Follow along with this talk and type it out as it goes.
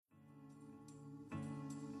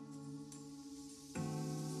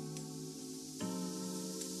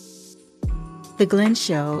The Glenn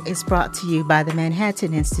Show is brought to you by the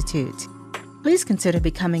Manhattan Institute. Please consider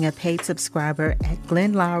becoming a paid subscriber at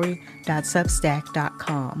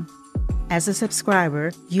glennlowry.substack.com. As a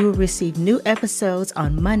subscriber, you will receive new episodes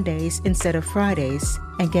on Mondays instead of Fridays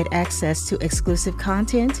and get access to exclusive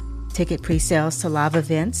content, ticket pre-sales to live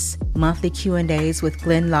events, monthly Q&As with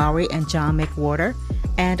Glenn Lowry and John McWhorter,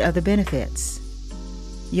 and other benefits.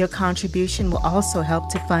 Your contribution will also help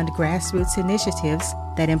to fund grassroots initiatives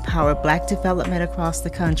that empower Black development across the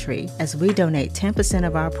country as we donate 10%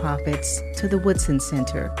 of our profits to the Woodson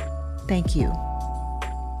Center. Thank you.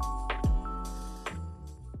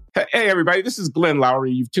 Hey, everybody, this is Glenn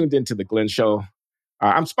Lowry. You've tuned into The Glenn Show.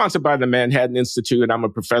 I'm sponsored by the Manhattan Institute. I'm a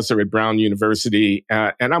professor at Brown University,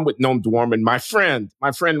 and I'm with Noam Dworman, my friend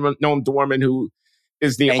Noam Dworman, who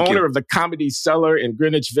is the owner of the Comedy Cellar in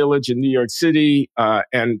Greenwich Village in New York City,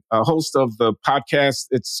 and a host of the podcast.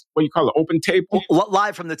 It's, what do you call it, Open Table?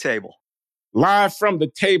 Live from the Table. Live from the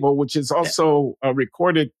Table, which is also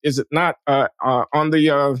recorded, is it not, on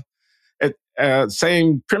the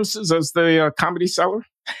same premises as the Comedy Cellar?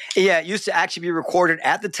 Yeah, it used to actually be recorded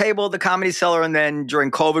at the table of the Comedy Cellar, and then during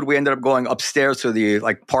COVID, we ended up going upstairs to the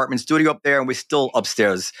apartment studio up there, and we're still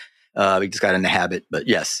upstairs. We just got in the habit, but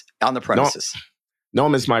yes, on the premises.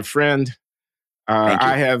 Noam is my friend.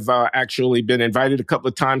 I have actually been invited a couple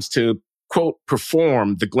of times to, quote,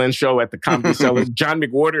 perform the Glenn Show at the Comedy Cellar. John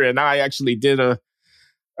McWhorter and I actually did a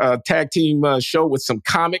tag team show with some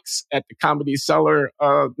comics at the Comedy Cellar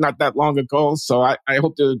not that long ago. So I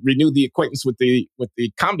hope to renew the acquaintance with the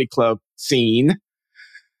comedy club scene.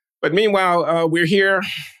 But meanwhile, we're here,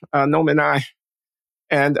 Noam and I.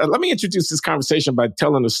 And let me introduce this conversation by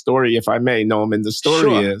telling a story, if I may, Noam. And the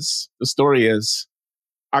story is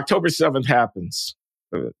October 7th happens,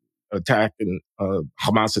 attack and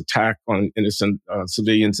Hamas attack on innocent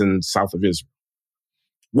civilians in south of Israel.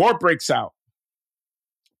 War breaks out.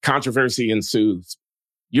 Controversy ensues.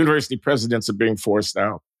 University presidents are being forced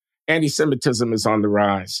out. Anti-Semitism is on the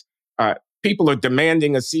rise. People are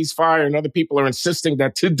demanding a ceasefire, and other people are insisting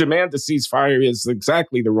that to demand a ceasefire is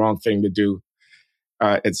exactly the wrong thing to do,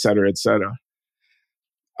 et cetera, et cetera.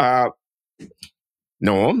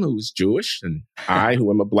 Noam, who's Jewish, and I, who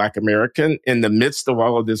am a Black American, in the midst of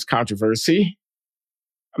all of this controversy,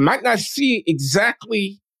 might not see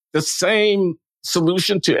exactly the same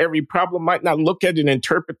solution to every problem, might not look at and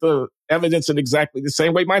interpret the evidence in exactly the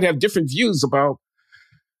same way, might have different views about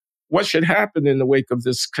what should happen in the wake of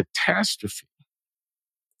this catastrophe.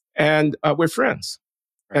 And we're friends.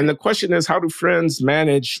 Right. And the question is, how do friends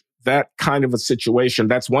manage that kind of a situation?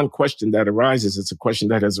 That's one question that arises. It's a question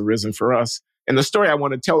that has arisen for us. And the story I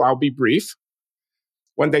want to tell, I'll be brief.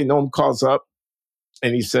 One day, Noam calls up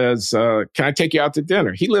and he says, can I take you out to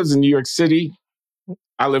dinner? He lives in New York City.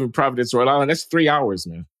 I live in Providence, Rhode Island. That's 3 hours,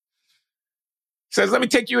 man. Says, let me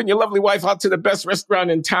take you and your lovely wife out to the best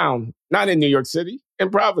restaurant in town. Not in New York City,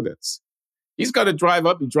 in Providence. He's got to drive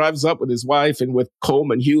up. He drives up with his wife and with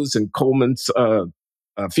Coleman Hughes and Coleman's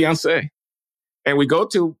fiance. And we go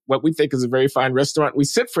to what we think is a very fine restaurant. We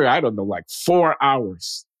sit for, 4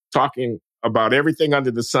 hours talking about everything under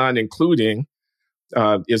the sun, including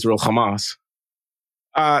Israel, Hamas.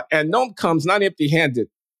 And Noam comes not empty-handed.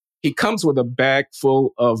 He comes with a bag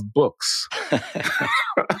full of books.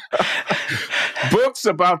 Books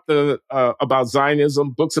about about Zionism,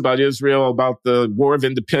 books about Israel, about the War of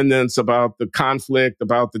Independence, about the conflict,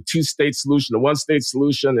 about the two-state solution, the one-state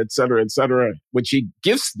solution, et cetera, which he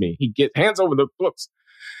gives me. He hands over the books.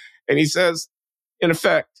 And he says, in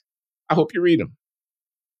effect, I hope you read them.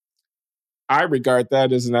 I regard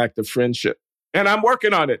that as an act of friendship. And I'm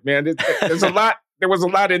working on it, man. There's a lot. There was a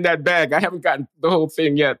lot in that bag. I haven't gotten the whole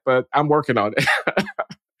thing yet, but I'm working on it.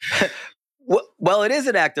 Well, it is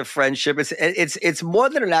an act of friendship. It's more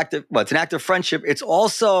than an act of, it's an act of friendship. It's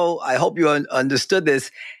also, I hope you understood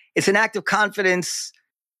this, it's an act of confidence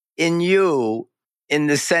in you, in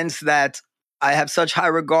the sense that I have such high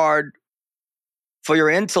regard for your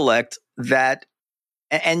intellect that,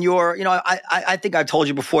 and your, I think I've told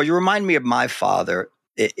you before, you remind me of my father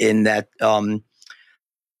in that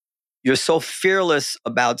you're so fearless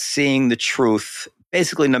about seeing the truth,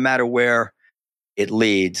 basically no matter where it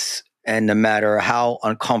leads and no matter how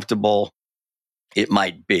uncomfortable it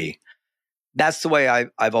might be. That's the way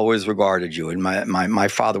I've always regarded you. And my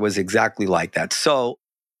father was exactly like that. So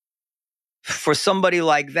for somebody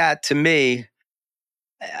like that, to me,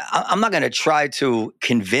 I'm not going to try to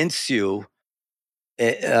convince you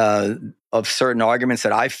of certain arguments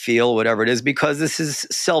that I feel, whatever it is, because this is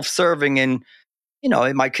self-serving and,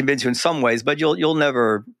 it might convince you in some ways, but you'll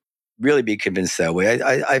never really be convinced that way.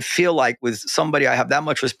 I feel like with somebody I have that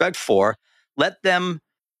much respect for, let them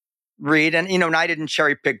read, and and I didn't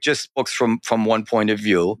cherry pick just books from one point of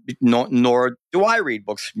view, nor do I read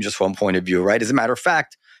books from just one point of view, right? As a matter of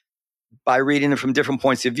fact, by reading them from different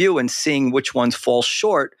points of view and seeing which ones fall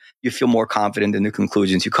short, you feel more confident in the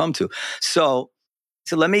conclusions you come to. So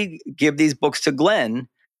let me give these books to Glenn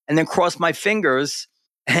and then cross my fingers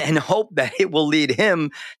and hope that it will lead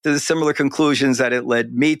him to the similar conclusions that it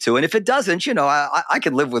led me to. And if it doesn't, I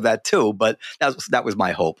can live with that too, but that was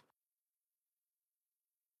my hope.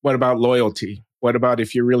 What about loyalty? What about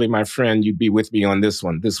if you're really my friend, you'd be with me on this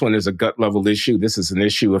one? This one is a gut level issue. This is an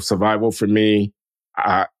issue of survival for me.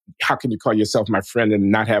 How can you call yourself my friend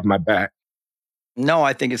and not have my back? No,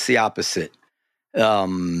 I think it's the opposite.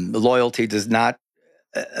 Loyalty does not.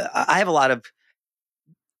 I have a lot of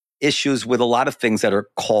issues with a lot of things that are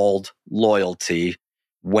called loyalty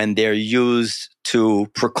when they're used to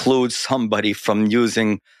preclude somebody from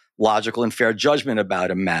using logical and fair judgment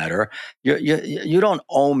about a matter. You don't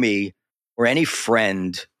owe me or any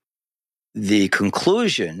friend the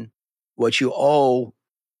conclusion. What you owe,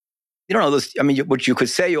 you don't know this. I mean, what you could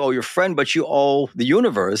say you owe your friend, but you owe the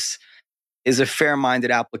universe is a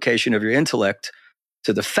fair-minded application of your intellect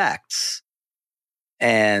to the facts.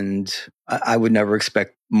 And I would never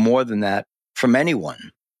expect more than that from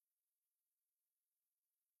anyone.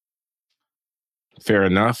 Fair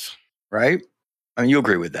enough. Right? I mean, you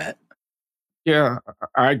agree with that. Yeah,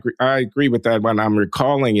 I agree. I agree with that. What I'm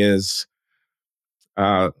recalling is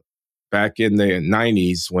back in the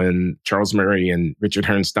 90s when Charles Murray and Richard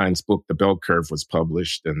Herrnstein's book, The Bell Curve, was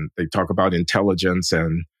published, and they talk about intelligence.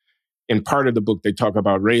 And in part of the book, they talk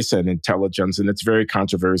about race and intelligence, and it's very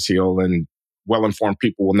controversial, and well-informed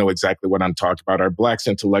people will know exactly what I'm talking about. Are blacks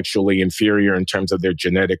intellectually inferior in terms of their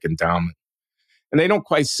genetic endowment? And they don't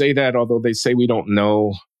quite say that, although they say we don't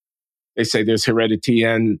know. They say there's heredity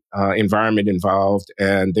and environment involved,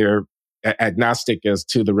 and they're agnostic as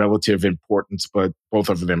to the relative importance, but both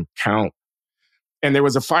of them count. And there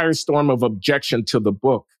was a firestorm of objection to the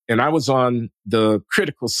book, and I was on the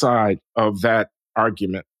critical side of that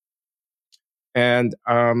argument. And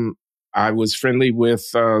I was friendly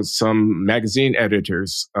with some magazine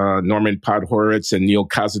editors, Norman Podhoretz and Neil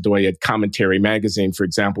Kazadoy at Commentary Magazine, for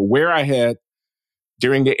example, where I had,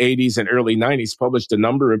 during the 80s and early 90s, published a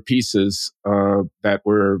number of pieces that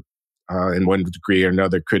were, in one degree or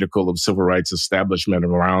another, critical of civil rights establishment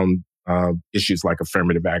around issues like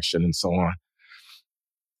affirmative action and so on.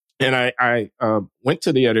 And I went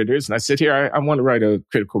to the editors and I said, here, I want to write a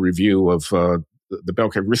critical review of the Bell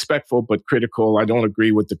Curve, respectful but critical. I don't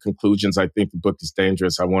agree with the conclusions. I think the book is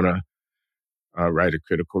dangerous. I want to write a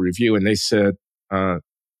critical review. And they said,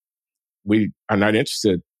 we are not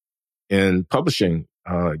interested in publishing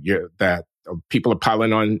that. People are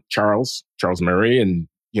piling on Charles Murray, and,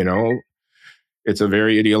 it's a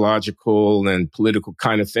very ideological and political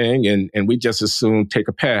kind of thing. And we just as soon take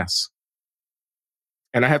a pass.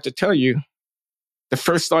 And I have to tell you, the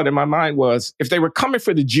first thought in my mind was, if they were coming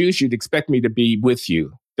for the Jews, you'd expect me to be with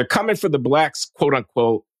you. They're coming for the blacks, quote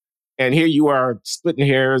unquote. And here you are splitting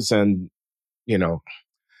hairs and,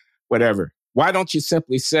 whatever. Why don't you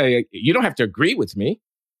simply say, you don't have to agree with me.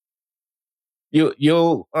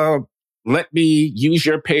 You'll let me use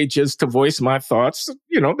your pages to voice my thoughts.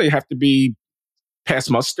 They have to be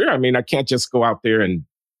past muster. I mean, I can't just go out there and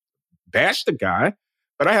bash the guy,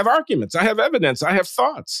 but I have arguments. I have evidence. I have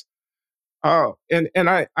thoughts. And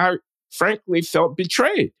I frankly felt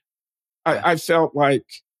betrayed. I felt like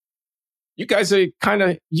you guys are kind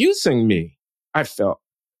of using me. I felt.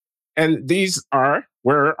 And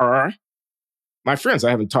where are my friends?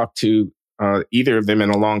 I haven't talked to either of them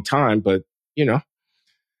in a long time, but,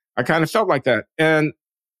 I kind of felt like that. And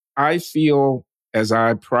I feel, as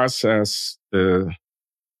I process the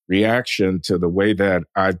reaction to the way that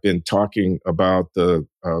I've been talking about the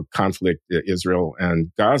conflict in Israel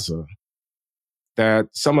and Gaza, that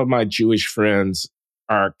some of my Jewish friends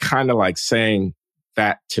are kind of like saying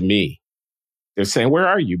that to me. They're saying, where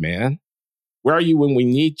are you, man? Where are you when we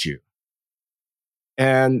need you?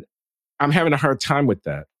 And I'm having a hard time with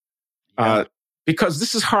that because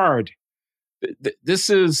this is hard.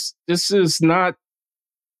 This is not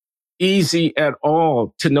easy at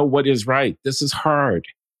all to know what is right. This is hard.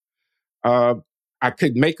 I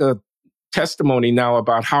could make a testimony now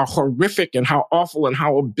about how horrific and how awful and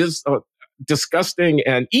how disgusting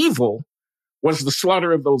and evil was the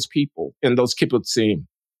slaughter of those people in those kibbutzim.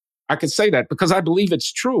 I could say that because I believe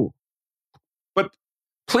it's true. But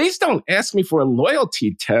please don't ask me for a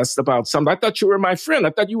loyalty test about something. I thought you were my friend.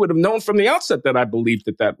 I thought you would have known from the outset that I believed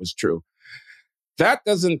that was true. That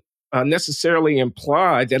doesn't necessarily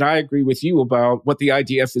imply that I agree with you about what the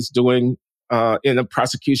IDF is doing in the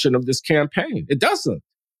prosecution of this campaign. It doesn't.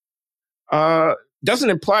 doesn't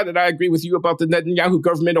imply that I agree with you about the Netanyahu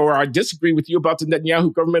government or I disagree with you about the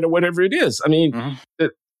Netanyahu government or whatever it is. I mean,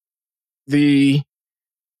 the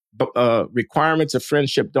requirements of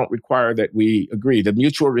friendship don't require that we agree. The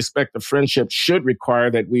mutual respect of friendship should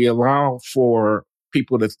require that we allow for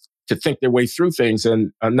people to think their way through things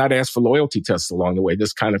and not ask for loyalty tests along the way,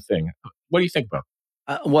 this kind of thing. What do you think about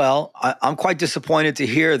it? Well, I'm quite disappointed to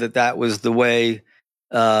hear that was the way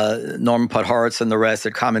Norman Podhoretz and the rest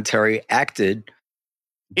at Commentary acted.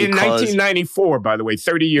 In 1994, by the way,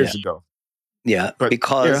 30 years ago. Yeah, but,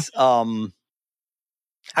 because, I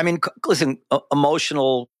mean, listen,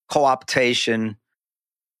 emotional co-optation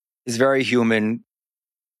is very human.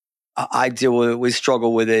 I deal with it. We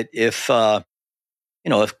struggle with it. If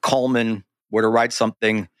Coleman were to write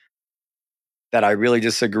something that I really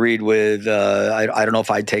disagreed with, I don't know if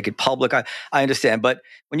I'd take it public. I understand. But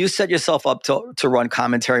when you set yourself up to run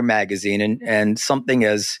Commentary Magazine and something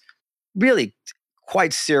as really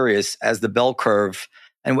quite serious as the bell curve,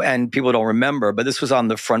 and people don't remember, but this was on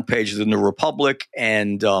the front page of the New Republic,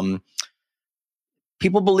 and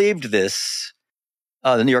people believed this.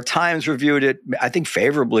 The New York Times reviewed it, I think,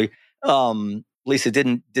 favorably. At least it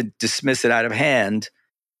didn't dismiss it out of hand.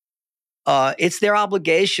 It's their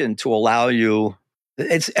obligation to allow you.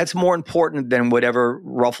 It's more important than whatever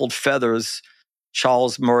ruffled feathers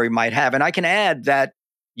Charles Murray might have. And I can add that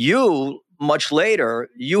much later,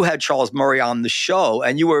 you had Charles Murray on the show,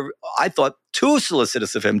 and you were, I thought, too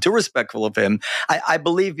solicitous of him, too respectful of him. I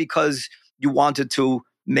believe because you wanted to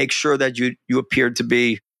make sure that you appeared to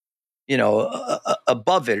be,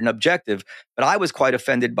 above it and objective. But I was quite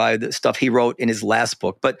offended by the stuff he wrote in his last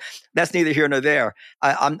book. But that's neither here nor there.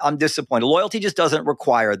 I'm disappointed. Loyalty just doesn't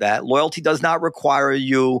require that. Loyalty does not require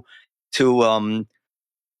you to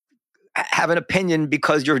have an opinion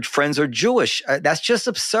because your friends are Jewish. That's just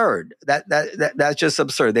absurd. That's just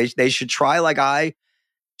absurd. They should try, like I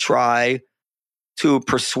try, to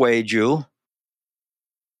persuade you.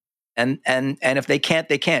 And if they can't,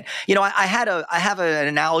 they can't. I have an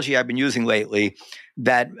analogy I've been using lately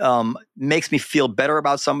that makes me feel better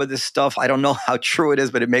about some of this stuff. I don't know how true it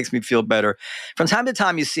is, but it makes me feel better. From time to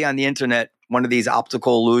time, you see on the internet one of these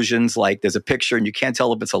optical illusions, like there's a picture and you can't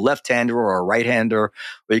tell if it's a left-hander or a right-hander,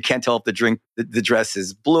 or you can't tell if the dress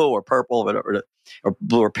is blue or purple or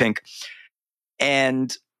blue or pink.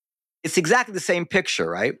 And it's exactly the same picture,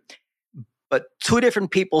 right? But two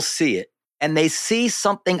different people see it. And they see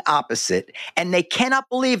something opposite, and they cannot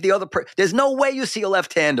believe the other person. There's no way you see a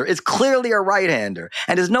left-hander. It's clearly a right-hander.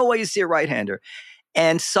 And there's no way you see a right-hander.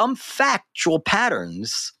 And some factual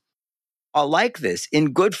patterns are like this.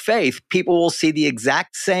 In good faith, people will see the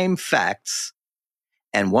exact same facts,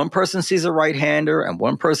 and one person sees a right-hander, and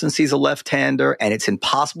one person sees a left-hander, and it's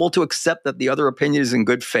impossible to accept that the other opinion is in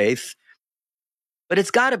good faith. But it's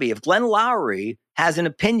got to be. If Glenn Lowry has an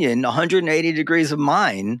opinion 180 degrees of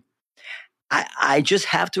mine, I just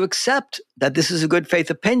have to accept that this is a good faith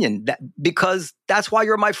opinion because that's why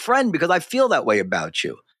you're my friend, because I feel that way about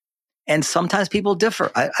you. And sometimes people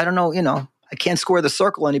differ. I don't know, I can't square the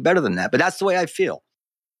circle any better than that, but that's the way I feel.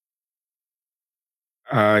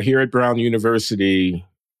 Here at Brown University,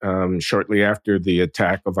 shortly after the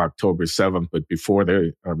attack of October 7th, but before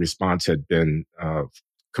the response had been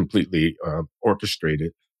completely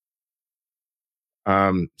orchestrated,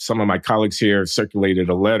 some of my colleagues here circulated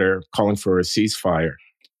a letter calling for a ceasefire,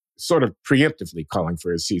 sort of preemptively calling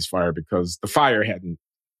for a ceasefire because the fire hadn't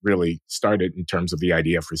really started in terms of the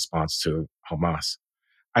IDF response to Hamas.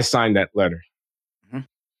 I signed that letter. Mm-hmm.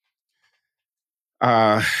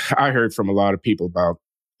 I heard from a lot of people about,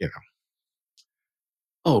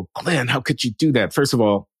 oh, Glenn, how could you do that? First of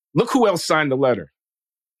all, look who else signed the letter.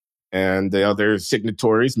 And the other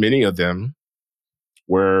signatories, many of them,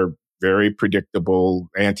 were very predictable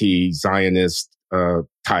anti-Zionist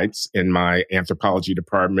types in my anthropology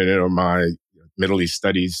department or my Middle East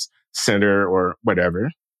Studies Center or whatever,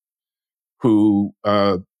 who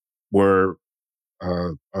were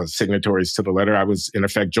signatories to the letter. I was, in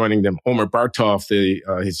effect, joining them. Omer Bartov, the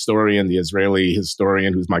historian, the Israeli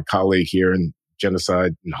historian, who's my colleague here in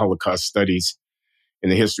genocide and Holocaust studies in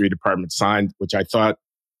the history department, signed, which I thought,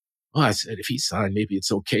 I said, if he signed, maybe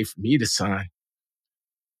it's okay for me to sign.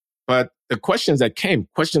 But the questions that came,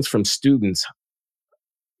 questions from students,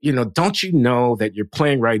 don't you know that you're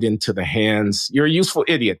playing right into the hands? You're a useful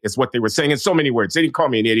idiot, is what they were saying in so many words. They didn't call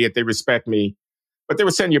me an idiot. They respect me. But they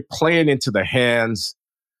were saying you're playing into the hands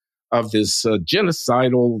of this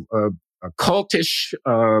genocidal, cultish,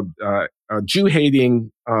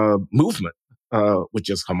 Jew-hating movement, which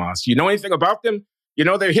is Hamas. You know anything about them? You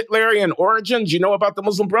know their Hitlerian origins? You know about the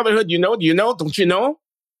Muslim Brotherhood? Do you know? Don't you know?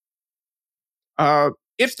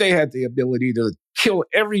 if they had the ability to kill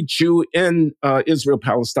every Jew in Israel,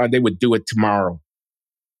 Palestine, they would do it tomorrow.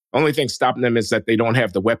 Only thing stopping them is that they don't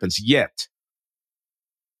have the weapons yet.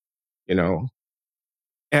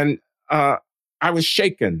 And I was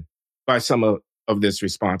shaken by some of this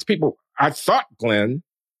response. I thought Glenn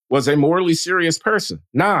was a morally serious person.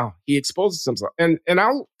 Now he exposes himself. And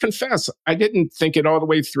I'll confess, I didn't think it all the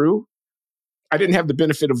way through. I didn't have the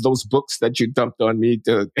benefit of those books that you dumped on me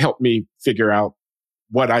to help me figure out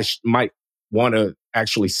what I might want to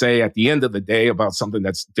actually say at the end of the day about something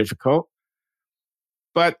that's difficult.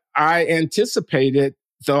 But I anticipated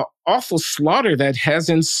the awful slaughter that has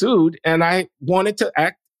ensued, and I wanted to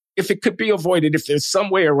act, if it could be avoided, if there's some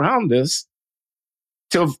way around this,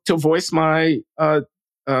 to voice my hope.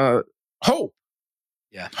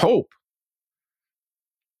 Yeah. Hope.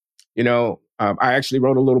 I actually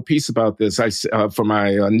wrote a little piece about this for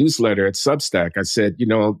my newsletter at Substack. I said,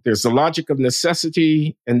 there's the logic of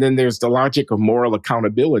necessity, and then there's the logic of moral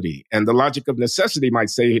accountability. And the logic of necessity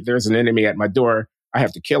might say, if there's an enemy at my door, I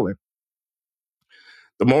have to kill him.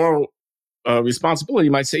 The moral responsibility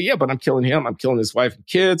might say, yeah, but I'm killing him. I'm killing his wife and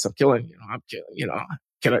kids. I'm killing, am I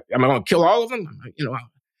going to kill all of them?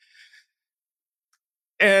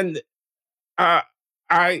 And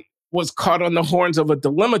I was caught on the horns of a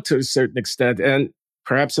dilemma to a certain extent. And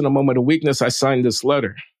perhaps in a moment of weakness, I signed this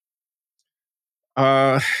letter.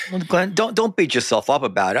 Well, Glenn, don't beat yourself up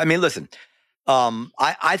about it. I mean, listen,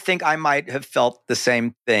 I think I might have felt the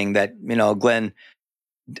same thing that, Glenn,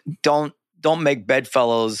 don't make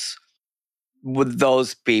bedfellows with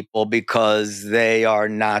those people because they are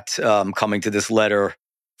not coming to this letter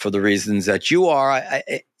for the reasons that you are.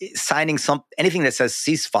 Signing anything that says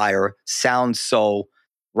ceasefire sounds so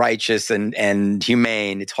righteous and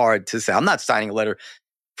humane. It's hard to say. I'm not signing a letter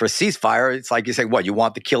for ceasefire. It's like you say, what, you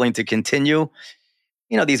want the killing to continue?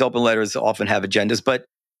 These open letters often have agendas, but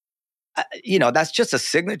that's just a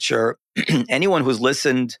signature. Anyone who's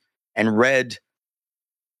listened and read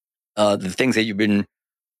the things that you've been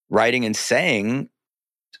writing and saying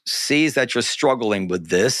sees that you're struggling with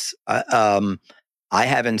this. I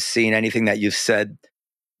haven't seen anything that you've said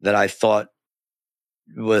that I thought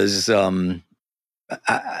was, even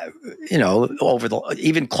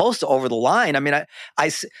close to over the line. I mean,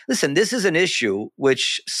 I listen, this is an issue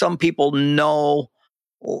which some people know,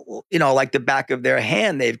 like the back of their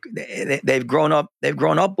hand. They've grown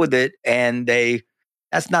up with it, and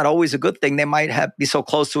that's not always a good thing. They might be so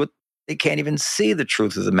close to it they can't even see the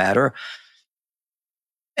truth of the matter.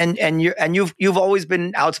 And you've always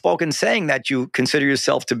been outspoken saying that you consider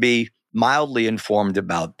yourself to be mildly informed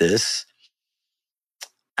about this.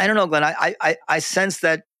 I don't know, Glenn. I sense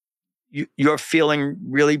that you're feeling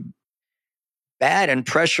really bad and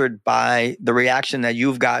pressured by the reaction that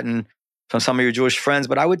you've gotten from some of your Jewish friends.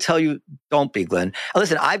 But I would tell you, don't be, Glenn.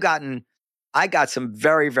 Listen, I got some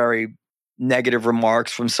very, very negative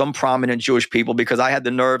remarks from some prominent Jewish people because I had the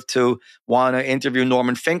nerve to want to interview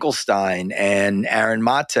Norman Finkelstein and Aaron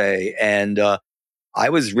Mate. And I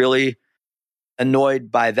was really annoyed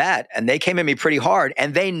by that. And they came at me pretty hard.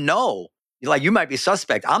 And they know, like, you might be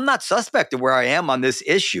suspect. I'm not suspect of where I am on this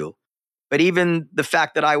issue. But even the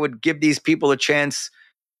fact that I would give these people a chance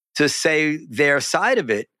to say their side of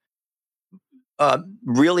it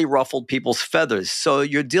really ruffled people's feathers. So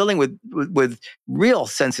you're dealing with real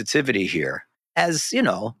sensitivity here, as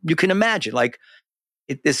you can imagine. Like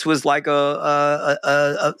this was like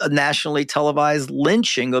a nationally televised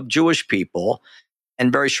lynching of Jewish people,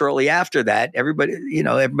 and very shortly after that,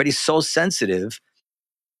 everybody's so sensitive.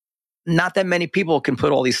 Not that many people can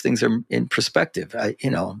put all these things in perspective. I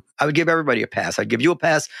would give everybody a pass. I'd give you a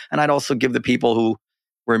pass, and I'd also give the people who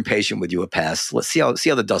were impatient with you a pass. Let's see how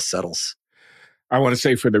the dust settles. I want to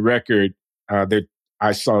say for the record that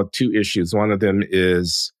I saw two issues. One of them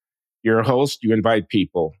is you're a host, you invite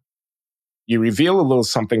people. You reveal a little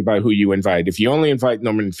something by who you invite. If you only invite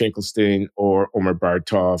Norman Finkelstein or Omer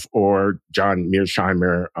Bartov or John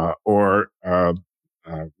Mearsheimer or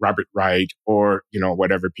Robert Wright or,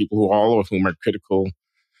 whatever, people all of whom are critical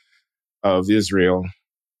of Israel,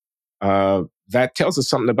 that tells us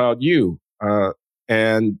something about you.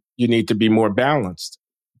 And you need to be more balanced.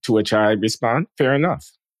 To which I respond, fair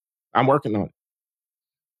enough. I'm working on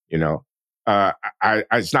it.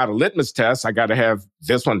 It's not a litmus test. I got to have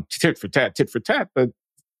this one tit for tat, but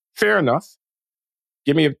fair enough.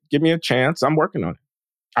 Give me a chance. I'm working on it.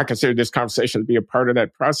 I consider this conversation to be a part of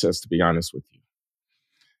that process, to be honest with you.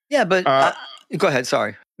 Yeah, but go ahead.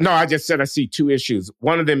 Sorry. No, I just said I see two issues.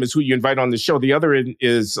 One of them is who you invite on the show. The other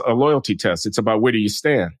is a loyalty test. It's about where do you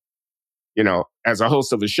stand? As a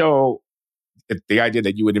host of a show, the idea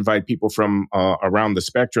that you would invite people from around the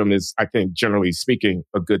spectrum is, I think, generally speaking,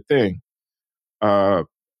 a good thing. The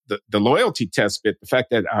loyalty test bit, the fact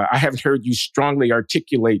that I haven't heard you strongly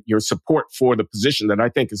articulate your support for the position that I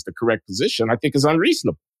think is the correct position, I think is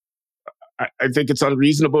unreasonable. I think it's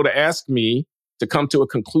unreasonable to ask me to come to a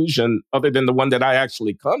conclusion other than the one that I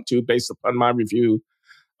actually come to based upon my review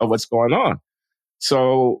of what's going on.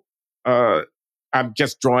 So I'm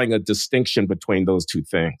just drawing a distinction between those two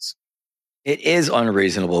things. It is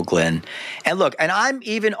unreasonable, Glenn. And look, and I'm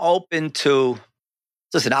even open to,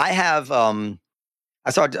 listen, I have,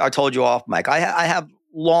 I told you off, Mike, I have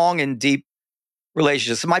long and deep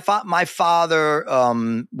relationships. So my father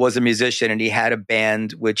was a musician, and he had a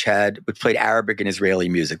band which played Arabic and Israeli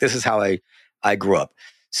music. This is how I grew up.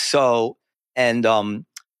 So, and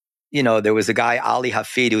there was a guy, Ali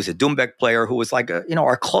Hafid, who was a doumbek player, who was like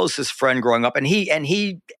our closest friend growing up, and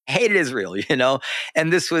he hated Israel,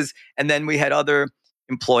 and then we had other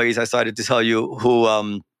employees, I started to tell you, who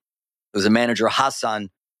was a manager, Hassan,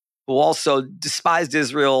 who also despised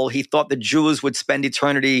Israel. He thought the Jews would spend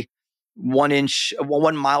eternity 1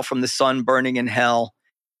 mile from the sun, burning in hell.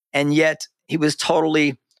 And yet he was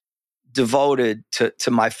totally devoted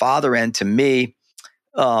to my father and to me.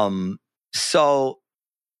 So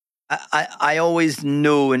I always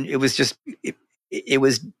knew, and it was just,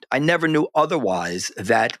 I never knew otherwise,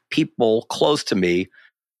 that people close to me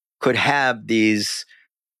could have these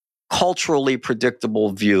culturally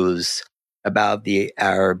predictable views about the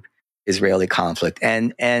Arab-Israeli conflict.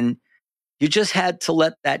 And you just had to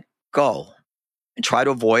let that go and try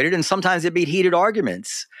to avoid it. And sometimes it'd be heated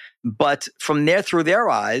arguments. But from there, through their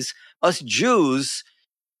eyes, us Jews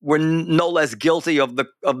were no less guilty of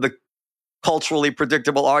the culturally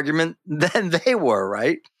predictable argument than they were,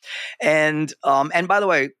 right? And by the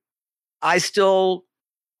way, I still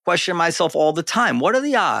question myself all the time. What are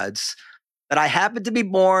the odds that I happen to be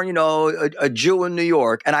born, a Jew in New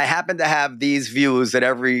York, and I happen to have these views that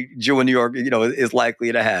every Jew in New York, is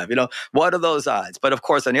likely to have? What are those odds? But of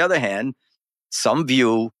course, on the other hand, some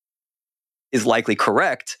view is likely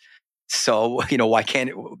correct. So, why can't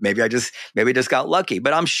it? Maybe I just got lucky.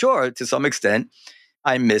 But I'm sure to some extent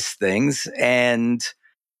I miss things. And,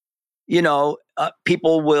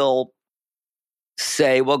 people will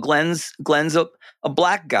say, well, Glenn's a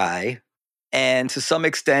black guy. And to some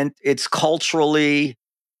extent, it's culturally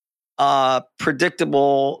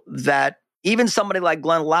predictable that even somebody like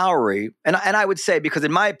Glenn Lowry, and I would say, because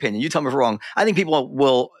in my opinion, you tell me if I'm wrong, I think people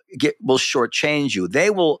will shortchange you. They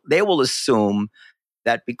will assume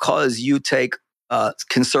that because you take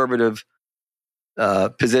conservative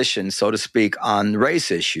position, so to speak, on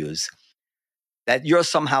race issues, that you're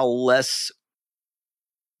somehow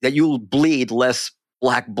that you'll bleed less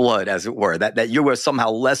black blood, as it were, that you were somehow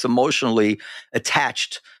less emotionally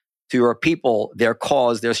attached to your people, their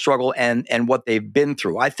cause, their struggle, and what they've been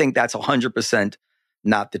through. I think that's 100%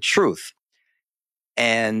 not the truth.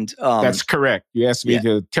 And that's correct. You asked me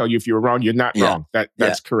to tell you if you were wrong. You're not wrong.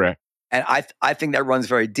 That's correct. And I think that runs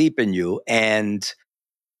very deep in you. And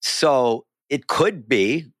so it could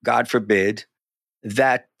be, God forbid,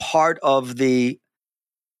 that part of the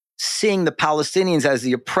seeing the Palestinians as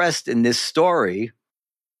the oppressed in this story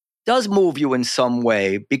does move you in some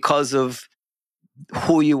way because of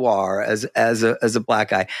who you are as a black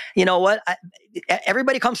guy. You know what?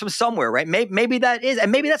 Everybody comes from somewhere, right? Maybe that is,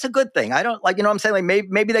 and maybe that's a good thing. I don't what I'm saying? Like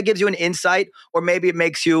maybe that gives you an insight, or maybe it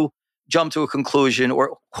makes you jump to a conclusion,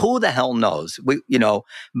 or who the hell knows?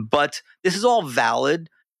 But this is all valid,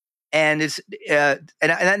 and it's and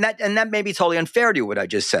that may be totally unfair to you, what I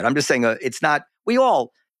just said. I'm just saying it's not. We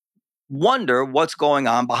all wonder what's going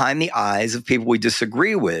on behind the eyes of people we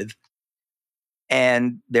disagree with.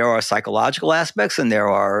 And there are psychological aspects, and there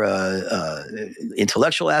are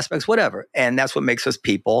intellectual aspects, whatever. And that's what makes us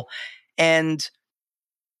people. And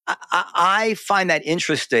I find that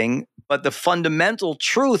interesting. But the fundamental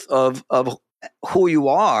truth of who you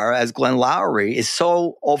are as Glenn Lowry is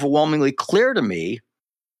so overwhelmingly clear to me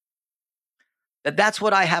that that's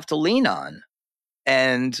what I have to lean on.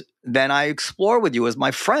 And then I explore with you as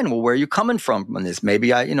my friend. Well, where are you coming from on this?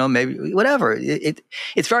 Maybe maybe whatever.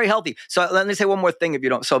 It's very healthy. So let me say one more thing, if you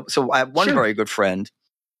don't. So I have one very good friend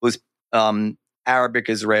who's Arabic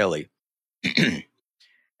Israeli,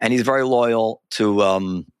 and he's very loyal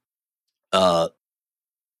to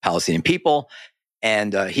Palestinian people.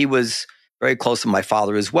 And he was very close to my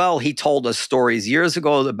father as well. He told us stories years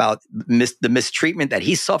ago about the mistreatment that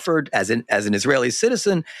he suffered as an Israeli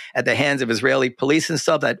citizen at the hands of Israeli police and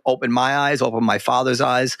stuff. That opened my eyes, opened my father's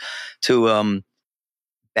eyes to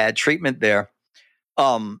bad treatment there.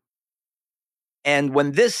 And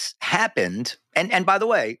when this happened, And by the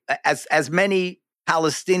way, as many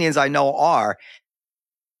Palestinians I know are,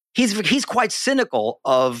 he's quite cynical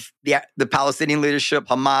of the Palestinian leadership,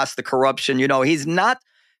 Hamas, the corruption. He's not.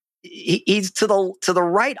 He's to the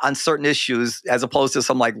right on certain issues, as opposed to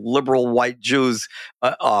some like liberal white Jews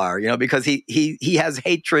are. Because he has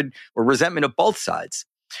hatred or resentment of both sides.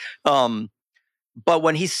 But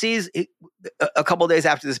when he sees a couple of days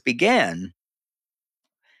after this began,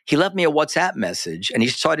 he left me a WhatsApp message and he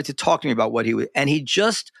started to talk to me about what and he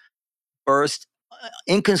just burst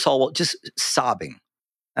inconsolable, just sobbing.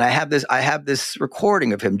 And I have this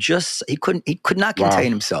recording of him. He could not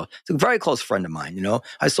contain himself. It's a very close friend of mine.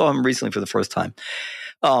 I saw him recently for the first time.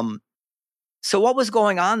 So what was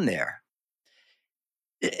going on there?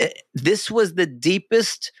 This was the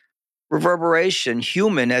deepest reverberation,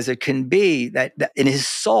 human as it can be, that in his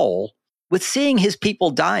soul, with seeing his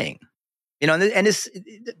people dying. And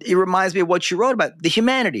it reminds me of what you wrote about, the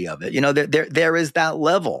humanity of it. There is that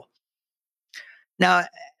level. Now,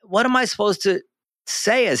 what am I supposed to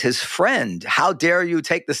say as his friend? How dare you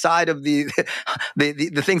take the side of the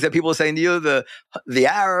things that people are saying to you, the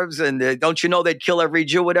Arabs, and don't you know they'd kill every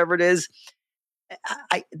Jew, whatever it is?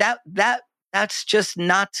 That's just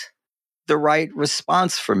not the right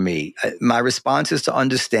response for me. My response is to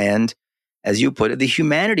understand, as you put it, the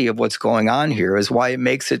humanity of what's going on here is why it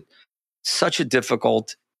makes it such a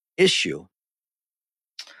difficult issue.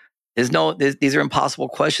 These are impossible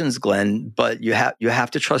questions, Glenn, but you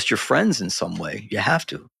have to trust your friends in some way. You have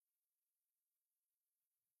to.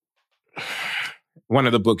 One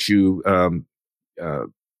of the books you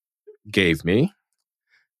gave me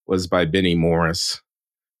was by Benny Morris,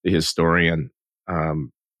 the historian,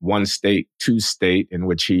 One State, Two State, in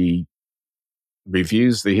which he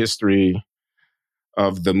reviews the history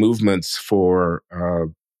of the movements for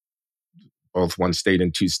both one state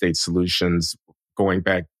and two state solutions going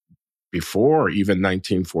back before even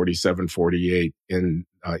 1947-48 in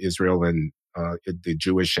Israel and the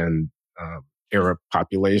Jewish and Arab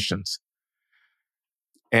populations.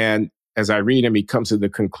 And as I read him, he comes to the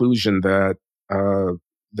conclusion that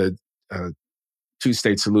the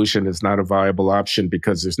two-state solution is not a viable option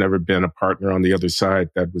because there's never been a partner on the other side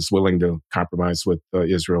that was willing to compromise with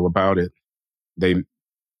Israel about it. They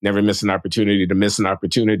never miss an opportunity to miss an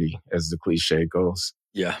opportunity, as the cliche goes.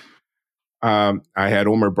 Yeah. I had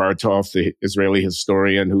Omer Bartov, the Israeli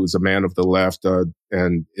historian, who's a man of the left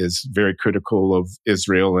and is very critical of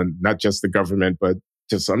Israel, and not just the government, but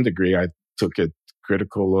to some degree, I took it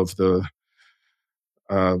critical of the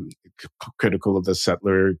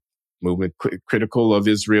settler movement, critical of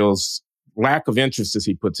Israel's lack of interest, as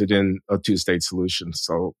he puts it, in a two-state solution.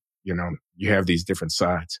 So, you have these different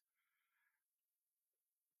sides.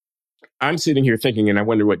 I'm sitting here thinking, and I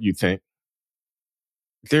wonder what you think,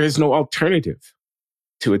 there is no alternative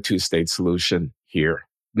to a two-state solution here.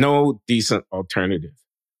 No decent alternative.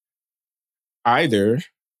 Either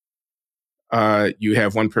you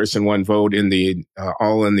have one person, one vote in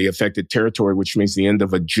all in the affected territory, which means the end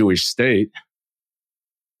of a Jewish state,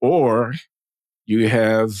 or you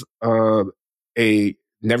have a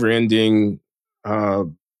never-ending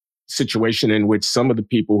situation in which some of the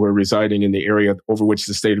people who are residing in the area over which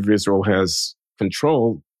the state of Israel has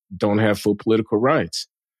control don't have full political rights.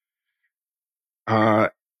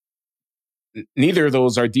 Neither of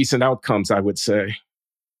those are decent outcomes, I would say.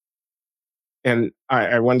 And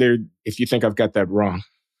I wonder if you think I've got that wrong.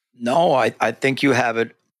 No, I think you have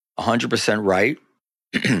it 100% right.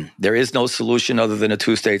 There is no solution other than a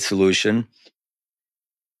two-state solution.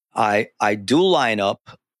 I do line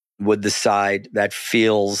up with the side that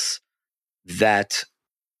feels that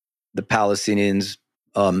the Palestinians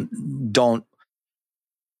don't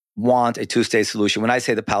want a two-state solution. When I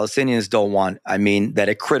say the Palestinians don't want, I mean that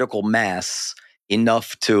a critical mass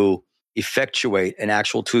enough to effectuate an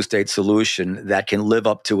actual two-state solution that can live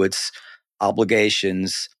up to its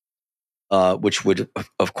obligations, which would,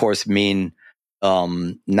 of course, mean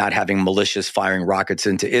not having militias firing rockets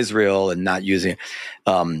into Israel and not using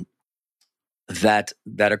that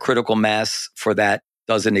a critical mass for that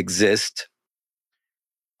doesn't exist.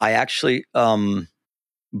 I actually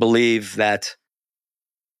believe that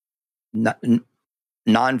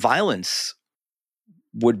nonviolence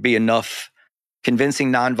would be enough.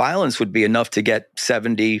 Convincing nonviolence would be enough to get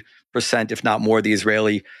 70%, if not more, the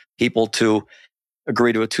Israeli people to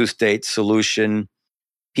agree to a two-state solution.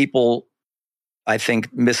 People, I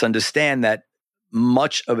think, misunderstand that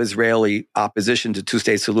much of Israeli opposition to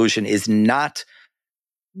two-state solution is not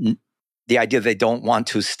the idea they don't want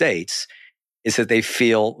two states, is that they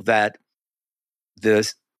feel that the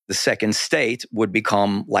second state would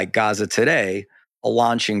become, like Gaza today, a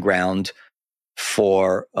launching ground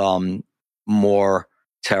for more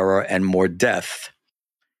terror and more death.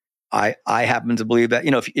 I happen to believe that,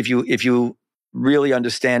 if you really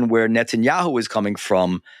understand where Netanyahu is coming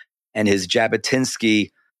from and his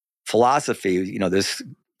Jabotinsky philosophy, this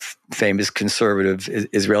famous conservative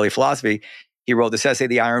Israeli philosophy, he wrote this essay,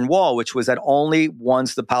 The Iron Wall, which was that only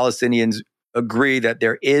once the Palestinians agree that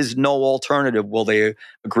there is no alternative will they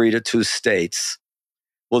agree to two states,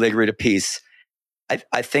 will they agree to peace.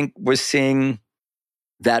 I think we're seeing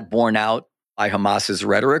that borne out by Hamas's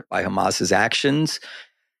rhetoric, by Hamas's actions.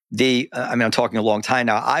 I'm talking a long time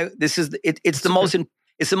now. It's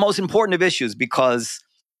the most important of issues because,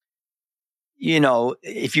 I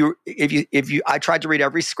tried to read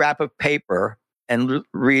every scrap of paper and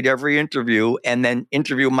read every interview and then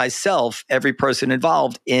interview myself, every person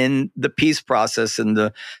involved in the peace process in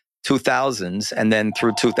the 2000s and then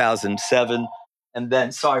through 2007. And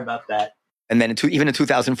then, sorry about that. And then even in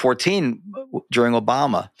 2014 during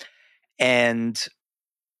Obama. And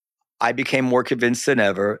I became more convinced than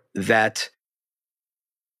ever that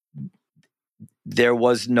there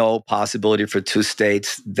was no possibility for two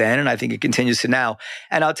states then, and I think it continues to now.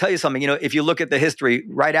 And I'll tell you something, if you look at the history,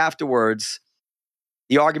 right afterwards,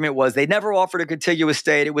 the argument was they never offered a contiguous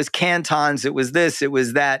state. It was cantons, it was this, it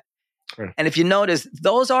was that. Sure. And if you notice,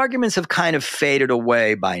 those arguments have kind of faded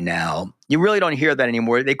away by now. You really don't hear that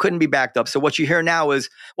anymore. They couldn't be backed up. So what you hear now is,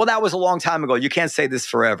 well, that was a long time ago. You can't say this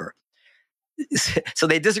forever. So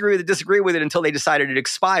they disagree with it until they decided it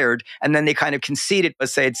expired, and then they kind of concede it but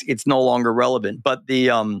say it's no longer relevant. But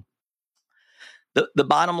the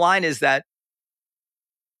bottom line is that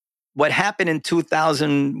what happened in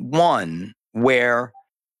 2001, where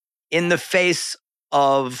in the face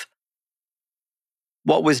of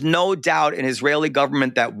what was no doubt an Israeli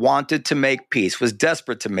government that wanted to make peace, was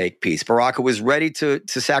desperate to make peace, Barak was ready to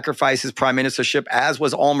sacrifice his prime ministership, as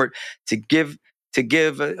was Olmert, to give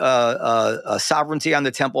sovereignty on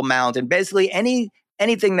the Temple Mount, and basically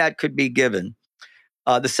anything that could be given.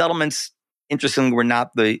 The settlements, interestingly, were not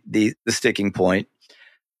the sticking point.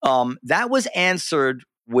 That was answered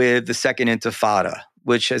with the Second Intifada,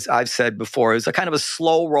 which, as I've said before, is a kind of a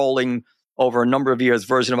slow rolling over a number of years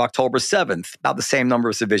version of October 7th, about the same number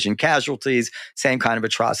of civilian casualties, same kind of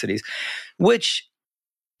atrocities, which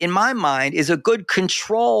in my mind is a good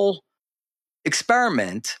control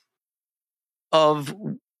experiment of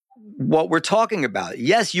what we're talking about.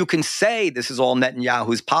 Yes, you can say this is all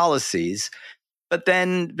Netanyahu's policies, but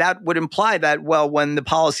then that would imply that, well, when the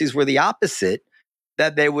policies were the opposite,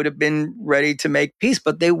 that they would have been ready to make peace,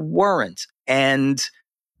 but they weren't. And,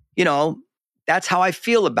 that's how I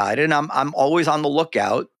feel about it. And I'm always on the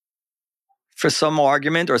lookout for some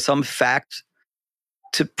argument or some fact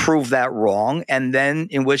to prove that wrong. And then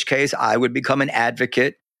in which case I would become an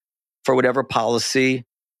advocate for whatever policy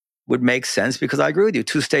would make sense, because I agree with you.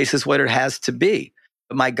 Two states is what it has to be.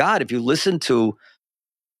 But my God, if you listen to,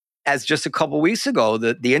 as just a couple of weeks ago,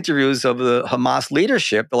 the interviews of the Hamas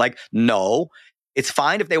leadership, they're like, no, it's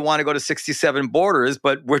fine if they want to go to 67 borders,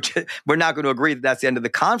 but we're not going to agree that that's the end of the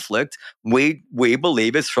conflict. We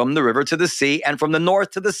believe it's from the river to the sea and from the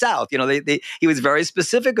north to the south. He was very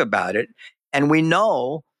specific about it. And we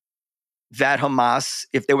know that Hamas,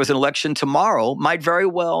 if there was an election tomorrow, might very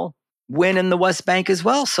well win in the West Bank as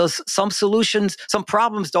well. So some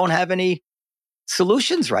problems don't have any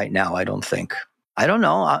solutions right now, I don't think. I don't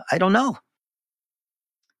know. I don't know.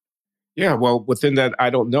 Yeah, well, within that, I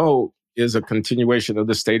don't know, is a continuation of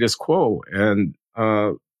the status quo. And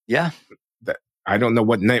I don't know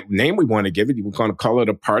what name we want to give it. We're going to call it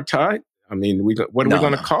apartheid? I mean, what are we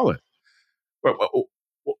going to call it?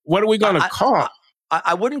 What are we going to call it?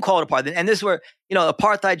 I wouldn't call it apartheid. And this is where,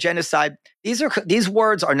 apartheid, genocide, these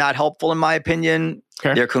words are not helpful in my opinion.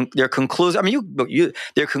 Okay. They're conclusory. I mean,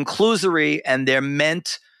 they're conclusory, and they're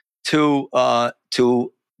meant to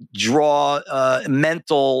draw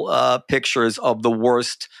mental pictures of the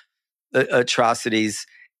worst atrocities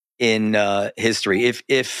in history.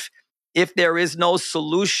 If there is no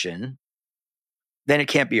solution, then it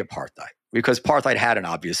can't be apartheid, because apartheid had an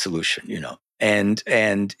obvious solution, and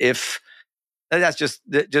if that's just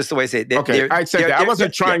the way I say it. Okay, I said that. I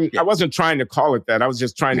wasn't trying to call it that. I was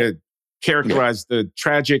just trying to characterize the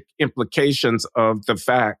tragic implications of the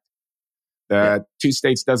fact that two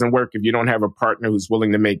states doesn't work if you don't have a partner who's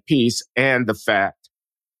willing to make peace, and the fact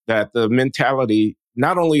that the mentality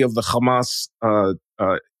not only of the Hamas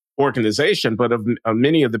organization, but of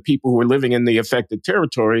many of the people who are living in the affected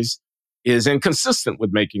territories is inconsistent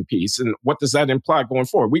with making peace. And what does that imply going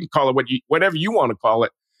forward? We can call it whatever you want to call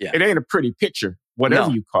it. Yeah. It ain't a pretty picture,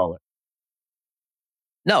 whatever you call it.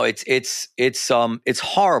 No, it's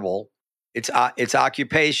horrible. It's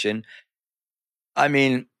occupation. I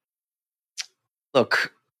mean,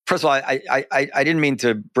 Look, first of all, I didn't mean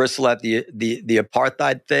to bristle at the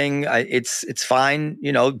apartheid thing. It's fine.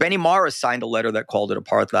 You know, Benny Morris signed a letter that called it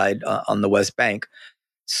apartheid on the West Bank.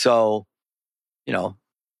 So, you know,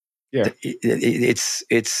 Yeah.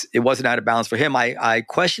 it wasn't out of bounds for him. I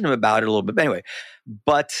questioned him about it a little bit. But anyway,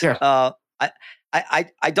 but Yeah.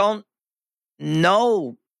 I don't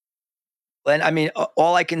know. And I mean,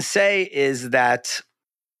 all I can say is that,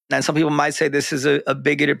 and some people might say this is a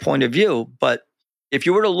bigoted point of view, but if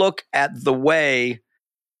you were to look at the way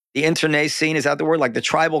the internecine, is that the word, like the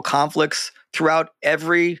tribal conflicts throughout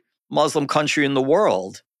every Muslim country in the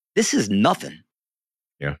world, this is nothing.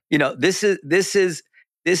 Yeah. You know, this is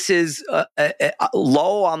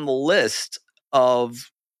low on the list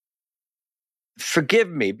of, forgive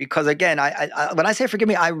me, because again, I when I say forgive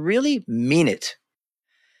me, I really mean it.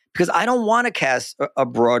 Because I don't want to cast a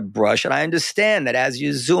broad brush. And I understand that as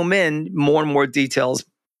you zoom in, more and more details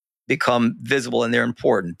become visible and they're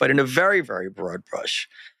important. But in a very, very broad brush,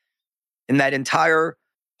 in that entire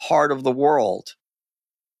part of the world,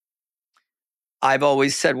 I've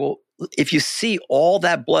always said, well, if you see all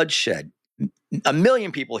that bloodshed, 1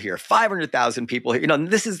 million people here, 500,000 people here, you know,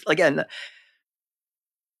 this is, again,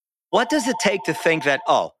 what does it take to think that,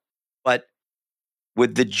 oh, but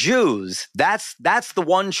with the Jews, that's the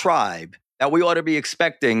one tribe that we ought to be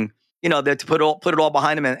expecting, you know, that to put it all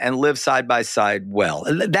behind them and live side by side well.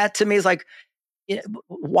 And that to me is like, you know,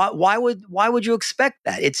 why would you expect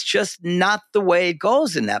that? It's just not the way it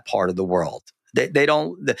goes in that part of the world. They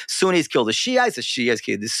don't. The Sunnis kill the Shiites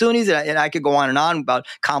kill the Sunnis, and I could go on and on about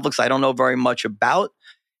conflicts I don't know very much about,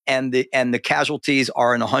 and the casualties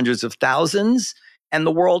are in the hundreds of thousands, and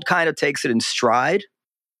the world kind of takes it in stride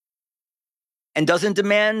and doesn't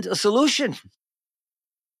demand a solution.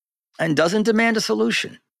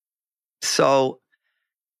 So,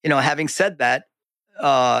 you know, having said that,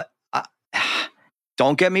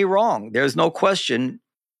 don't get me wrong. There's no question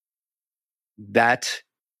that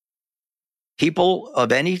people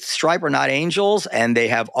of any stripe are not angels, and they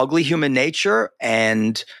have ugly human nature,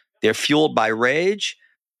 and they're fueled by rage.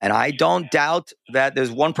 And I don't doubt that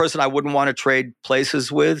there's one person I wouldn't want to trade places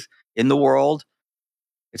with in the world.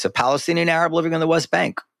 It's a Palestinian Arab living on the West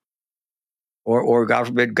Bank, or God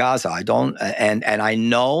forbid, Gaza. I don't, and I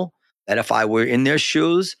know that if I were in their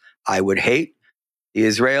shoes, I would hate the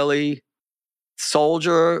Israeli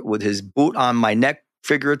soldier with his boot on my neck,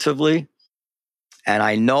 figuratively. And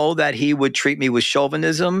I know that he would treat me with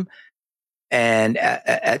chauvinism and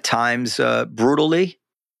at times brutally.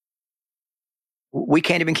 We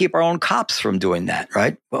can't even keep our own cops from doing that,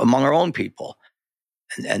 right? Among our own people.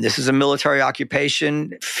 And this is a military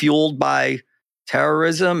occupation fueled by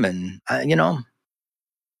terrorism. And, you know,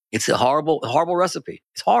 it's a horrible, horrible recipe.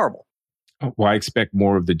 It's horrible. Why expect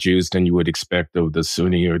more of the Jews than you would expect of the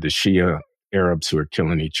Sunni or the Shia Arabs who are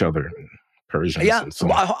killing each other, and Persians and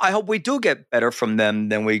so on? I hope we do get better from them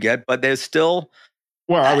than we get, but there's still...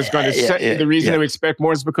 Well, I was going to say the reason we expect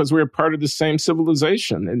more is because we're part of the same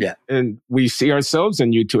civilization. And we see ourselves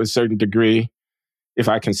in you to a certain degree, if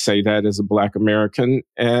I can say that as a Black American.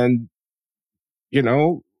 And, you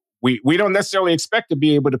know, we don't necessarily expect to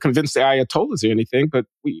be able to convince the Ayatollahs or anything, but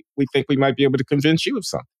we think we might be able to convince you of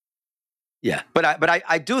something. Yeah, but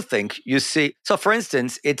I do think you see. So, for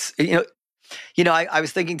instance, it's I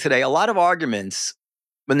was thinking today, a lot of arguments,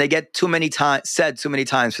 when they get said too many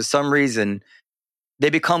times, for some reason, they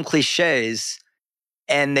become cliches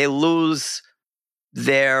and they lose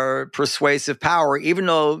their persuasive power, even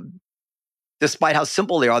though, despite how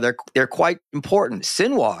simple they are, they're quite important.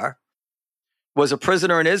 Sinwar was a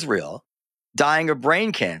prisoner in Israel, dying of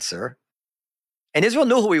brain cancer, and Israel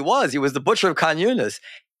knew who he was. He was the butcher of Khan Yunis.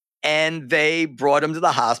 And they brought him to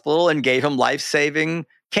the hospital and gave him life-saving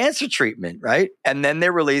cancer treatment, right? And then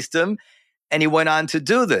they released him, and he went on to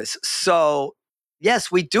do this. So,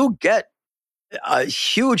 yes, we do get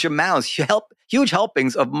huge amounts, huge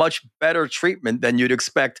helpings of much better treatment than you'd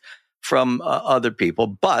expect from other people.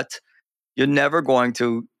 But you're never going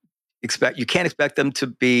to you can't expect them to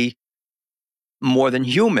be more than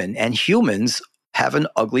human. And humans have an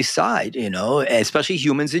ugly side, you know, especially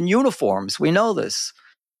humans in uniforms. We know this.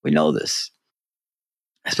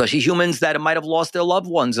 Especially humans that might have lost their loved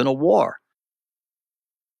ones in a war.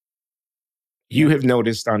 You have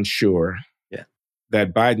noticed, I'm sure,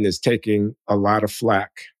 that Biden is taking a lot of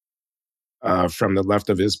flack from the left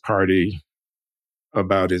of his party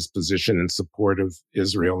about his position in support of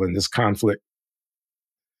Israel in this conflict.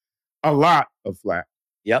 A lot of flack.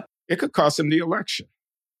 Yep. It could cost him the election.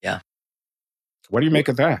 Yeah. What do you make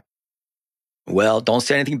of that? Well, don't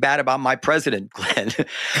say anything bad about my president, Glenn.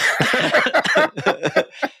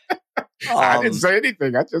 I didn't say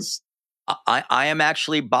anything. I am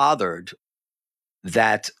actually bothered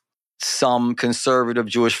that some conservative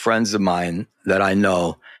Jewish friends of mine that I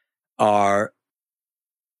know are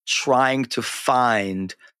trying to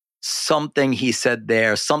find something he said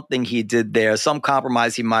there, something he did there, some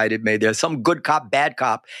compromise he might have made there, some good cop, bad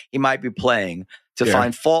cop he might be playing to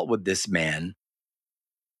find fault with this man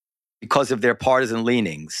because of their partisan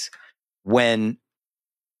leanings, when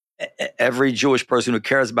every Jewish person who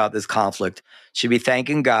cares about this conflict should be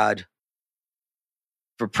thanking God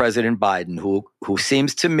for President Biden, who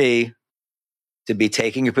seems to me to be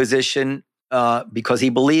taking a position because he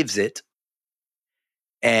believes it.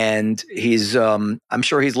 And he's, I'm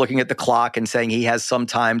sure he's looking at the clock and saying he has some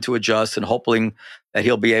time to adjust and hoping that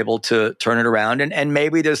he'll be able to turn it around. And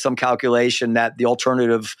maybe there's some calculation that the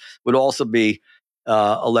alternative would also be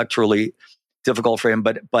electorally difficult for him.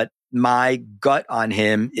 But my gut on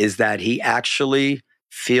him is that he actually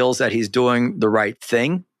feels that he's doing the right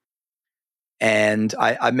thing. And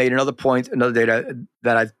I made another point, another data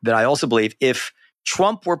that I also believe, if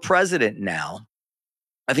Trump were president now,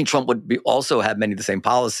 I think Trump would also have many of the same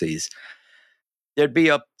policies. There'd be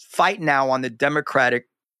a fight now on the Democratic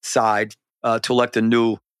side to elect a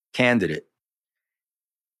new candidate.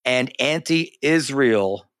 And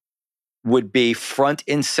anti-Israel would be front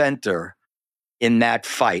and center in that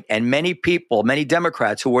fight. And many people, many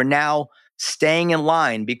Democrats who are now staying in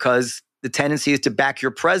line because the tendency is to back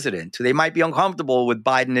your president. They might be uncomfortable with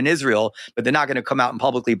Biden and Israel, but they're not going to come out and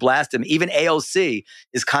publicly blast him. Even AOC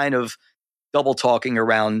is kind of double talking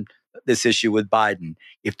around this issue with Biden.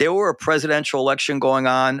 If there were a presidential election going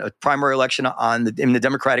on, a primary election in the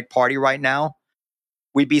Democratic Party right now,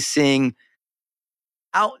 we'd be seeing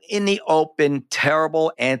out in the open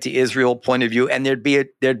terrible anti-Israel point of view, and there'd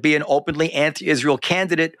be an openly anti-Israel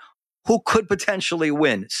candidate who could potentially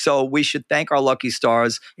win. So we should thank our lucky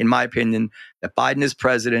stars, in my opinion, that Biden is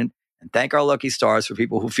president, and thank our lucky stars for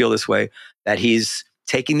people who feel this way, that he's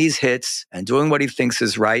taking these hits and doing what he thinks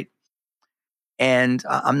is right. And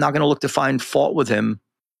I'm not going to look to find fault with him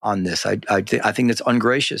on this. I think that's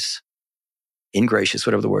ungracious, ingracious,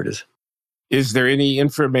 whatever the word is. Is there any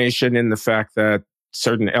information in the fact that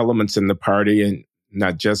certain elements in the party, and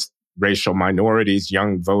not just racial minorities,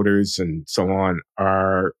 young voters, and so on,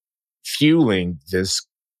 are fueling this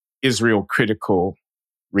Israel critical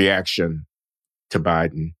reaction to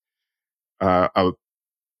Biden,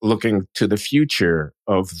 looking to the future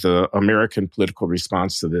of the American political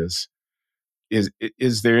response to this?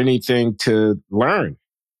 Is there anything to learn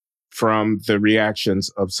from the reactions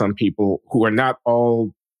of some people who are not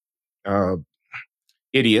all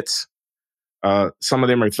idiots? Some of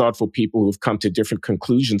them are thoughtful people who've come to different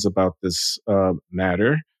conclusions about this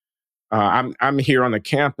matter. I'm here on the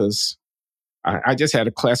campus. I just had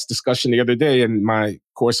a class discussion the other day in my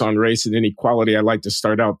course on race and inequality. I like to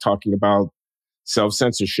start out talking about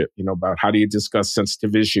self-censorship, about how do you discuss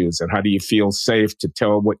sensitive issues and how do you feel safe to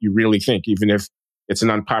tell what you really think, even if it's an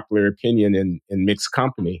unpopular opinion in mixed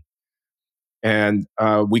company. And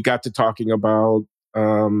we got to talking about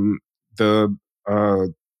the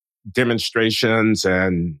demonstrations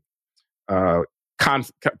and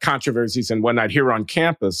controversies and whatnot here on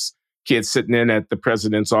campus. Kids sitting in at the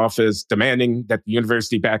president's office demanding that the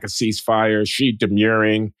university back a ceasefire, she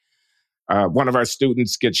demurring. One of our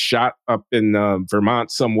students gets shot up in Vermont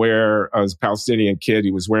somewhere. It was a Palestinian kid. He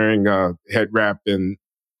was wearing a head wrap, and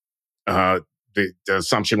the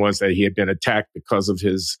assumption was that he had been attacked because of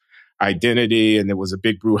his identity. And there was a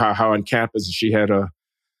big brouhaha on campus. And she had a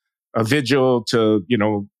vigil to,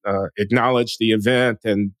 acknowledge the event.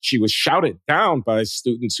 And she was shouted down by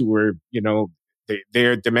students who were,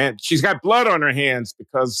 their demand. She's got blood on her hands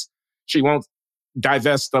because she won't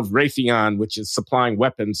divest of Raytheon, which is supplying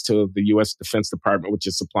weapons to the U.S. Defense Department, which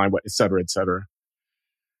is supplying what, et cetera, et cetera.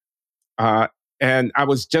 And I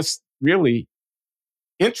was just really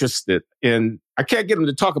interested in, I can't get them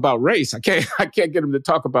to talk about race. I can't get them to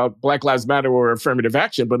talk about Black Lives Matter or affirmative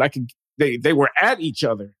action, but they were at each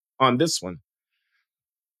other on this one.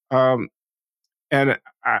 And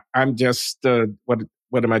I'm just,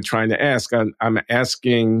 what am I trying to ask? I'm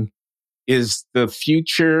asking, is the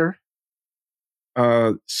future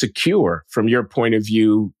secure from your point of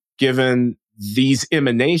view, given these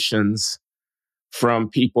emanations from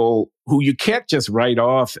people who you can't just write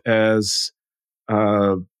off as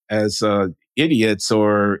idiots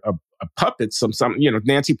or puppets? Something.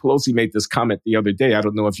 Nancy Pelosi made this comment the other day. I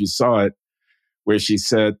don't know if you saw it, where she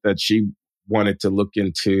said that she wanted to look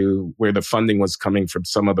into where the funding was coming from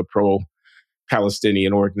some of the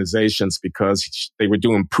pro-Palestinian organizations because they were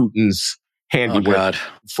doing Putin's handiwork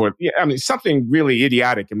something really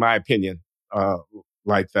idiotic, in my opinion,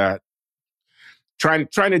 like that.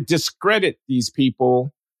 trying to discredit these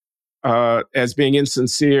people as being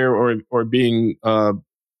insincere or being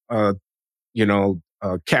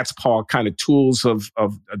cat's paw kind of tools of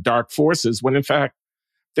dark forces, when in fact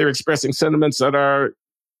they're expressing sentiments that are,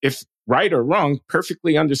 if right or wrong,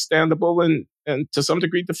 perfectly understandable and to some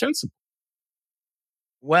degree defensible.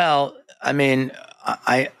 Well, I mean,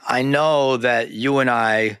 I know that you and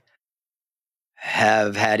I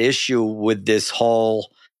have had issue with this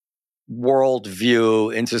whole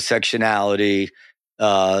worldview, intersectionality,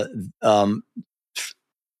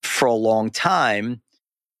 for a long time.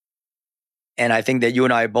 And I think that you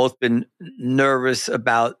and I have both been nervous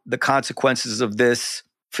about the consequences of this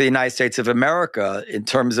for the United States of America in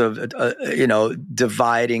terms of,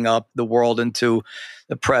 dividing up the world into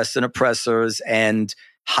oppressed and oppressors, and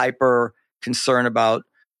hyper concern about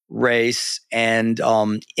race, and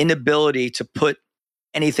inability to put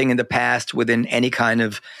anything in the past within any kind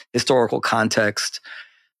of historical context.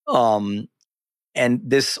 And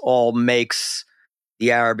this all makes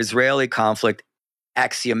the Arab-Israeli conflict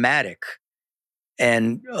axiomatic.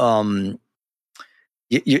 And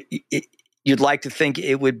you'd like to think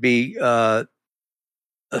it would be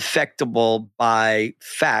affectable by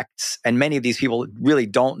facts, and many of these people really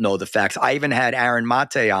don't know the facts. I even had Aaron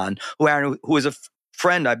Mate on, who is a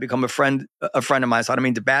friend. I've become a friend of mine, so I don't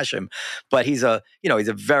mean to bash him, but he's a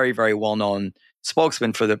very, very well-known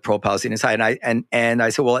spokesman for the pro-Palestinian side. And I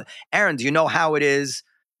said, well, Aaron, do you know how it is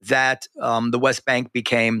that the West Bank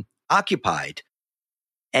became occupied?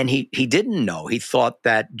 And he didn't know. He thought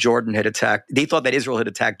that Israel had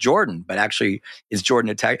attacked Jordan, but actually is Jordan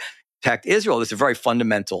attacked Israel. It's a very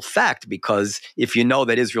fundamental fact, because if you know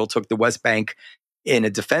that Israel took the West Bank in a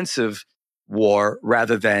defensive war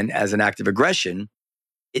rather than as an act of aggression,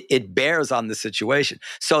 it bears on the situation.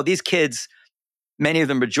 So these kids, many of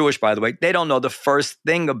them are Jewish, by the way, they don't know the first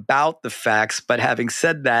thing about the facts. But having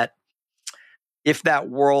said that, if that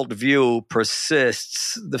worldview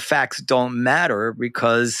persists, the facts don't matter,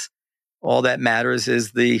 because all that matters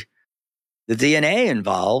is the DNA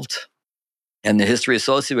involved and the history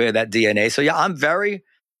associated with that DNA. So yeah, I'm very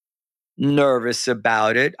nervous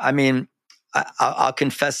about it. I mean, I'll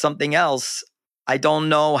confess something else. I don't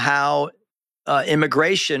know how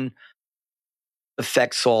immigration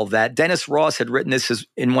affects all that. Dennis Ross had written this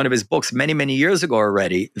in one of his books many, many years ago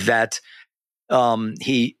already, that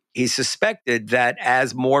he suspected that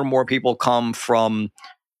as more and more people come from,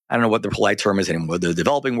 I don't know what the polite term is anymore, the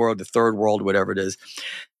developing world, the third world, whatever it is,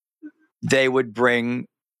 they would bring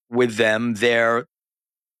with them their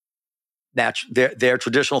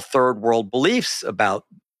traditional third world beliefs about,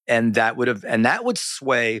 and that would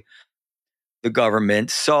sway the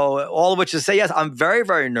government. So all of which is say, yes, I'm very,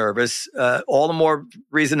 very nervous. All the more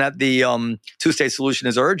reason that the two-state solution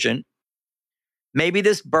is urgent. Maybe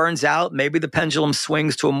this burns out. Maybe the pendulum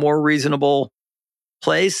swings to a more reasonable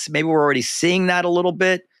place. Maybe we're already seeing that a little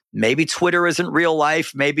bit. Maybe Twitter isn't real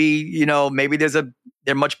life. Maybe, maybe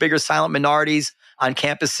they're much bigger silent minorities on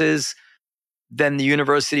campuses than the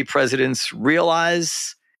university presidents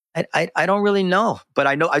realize. I don't really know, but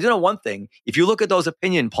I do know one thing. If you look at those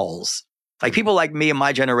opinion polls, like people like me and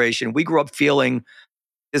my generation, we grew up feeling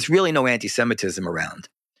there's really no anti-Semitism around.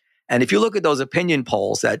 And if you look at those opinion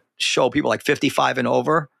polls that show people like 55 and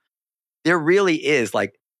over, there really is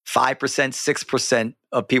like 5%, 6%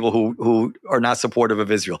 of people who are not supportive of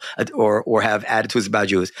Israel or have attitudes about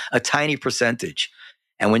Jews, a tiny percentage.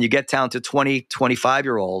 And when you get down to 20,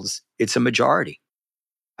 25-year-olds, it's a majority.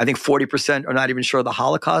 I think 40% are not even sure the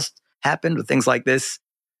Holocaust happened or things like this.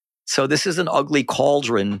 So this is an ugly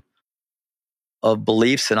cauldron of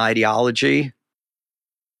beliefs and ideology.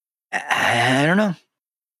 I don't know.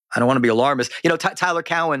 I don't want to be alarmist. Tyler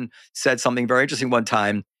Cowen said something very interesting one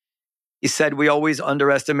time. He said, we always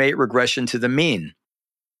underestimate regression to the mean.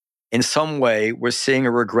 In some way, we're seeing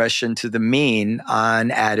a regression to the mean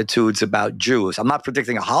on attitudes about Jews. I'm not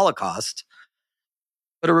predicting a Holocaust,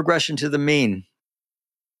 but a regression to the mean.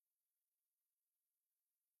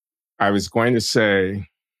 I was going to say,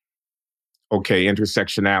 okay,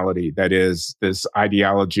 intersectionality, that is this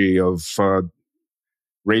ideology of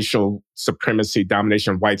racial supremacy,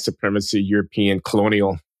 domination, white supremacy, European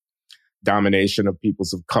colonial domination of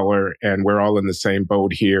peoples of color. And we're all in the same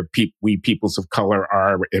boat here. We peoples of color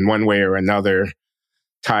are in one way or another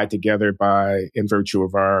tied together in virtue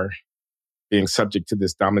of our being subject to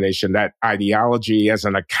this domination. That ideology as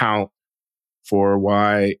an account for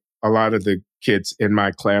why a lot of the kids in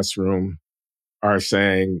my classroom are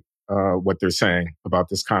saying what they're saying about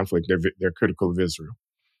this conflict. They're critical of Israel.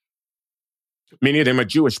 Many of them are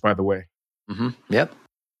Jewish, by the way. Mm-hmm. Yep.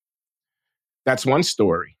 That's one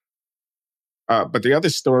story. But the other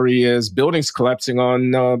story is buildings collapsing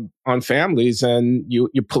on families, and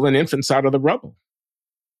you're pulling infants out of the rubble.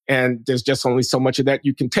 And there's just only so much of that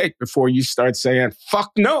you can take before you start saying,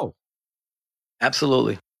 fuck no.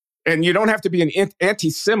 Absolutely. And you don't have to be an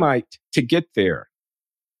anti-Semite to get there,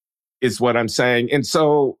 is what I'm saying. And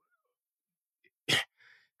so,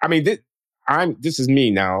 I mean, this is me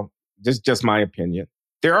now. This is just my opinion.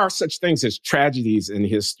 There are such things as tragedies in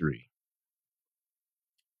history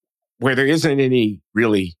where there isn't any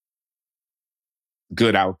really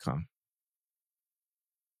good outcome.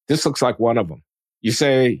 This looks like one of them. You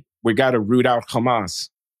say, we got to root out Hamas.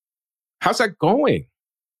 How's that going?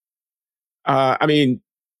 I mean,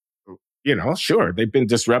 sure, they've been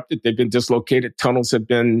disrupted. They've been dislocated. Tunnels have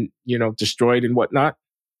been, destroyed and whatnot.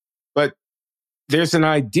 But there's an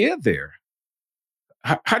idea there.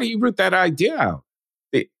 How do you root that idea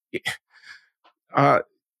out?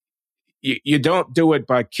 You don't do it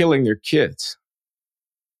by killing their kids.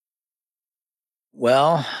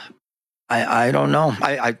 Well, I don't know.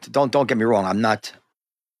 I don't get me wrong. I'm not.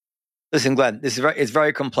 Listen, Glenn, it's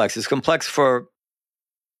very complex. It's complex for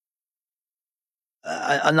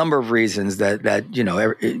a number of reasons that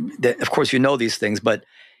of course these things, but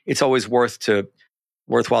it's always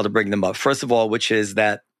worthwhile to bring them up. First of all, which is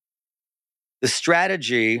that the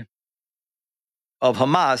strategy of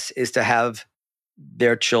Hamas is to have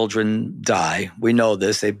their children die. We know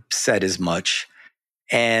this. They've said as much.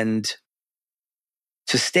 And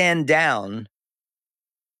to stand down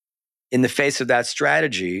in the face of that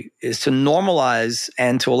strategy is to normalize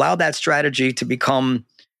and to allow that strategy to become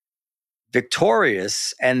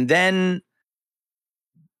victorious and then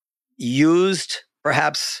used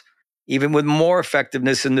perhaps even with more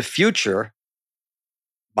effectiveness in the future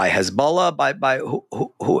by Hezbollah, by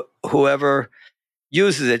whoever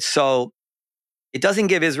uses it. So it doesn't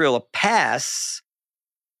give Israel a pass.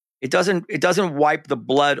 It doesn't wipe the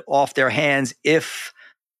blood off their hands if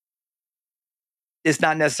it's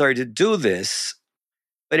not necessary to do this.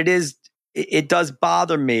 But it does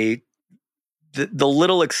bother me the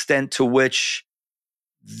little extent to which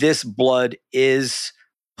this blood is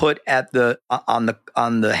put on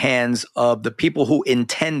the hands of the people who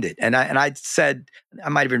intend it. And I said, I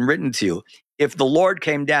might have even written to you, if the Lord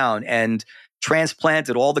came down and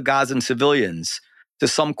transplanted all the Gazan civilians to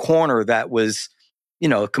some corner that was,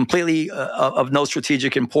 completely of no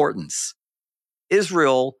strategic importance,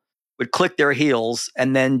 Israel would click their heels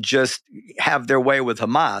and then just have their way with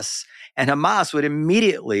Hamas. And Hamas would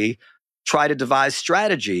immediately try to devise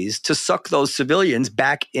strategies to suck those civilians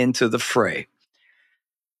back into the fray.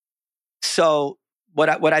 So what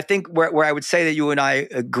I think where I would say that you and I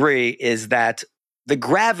agree is that the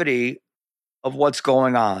gravity of what's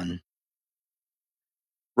going on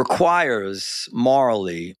requires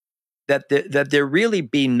morally that there really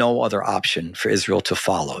be no other option for Israel to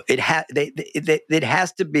follow. It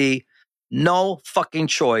has to be no fucking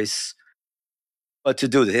choice but to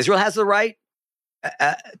do this. Israel has the right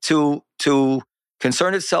to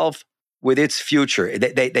concern itself with its future.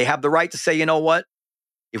 They have the right to say, you know what?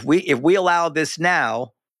 If we allow this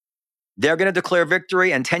now, they're going to declare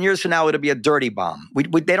victory, and 10 years from now, it'll be a dirty bomb.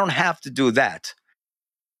 They don't have to do that.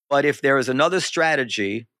 But if there is another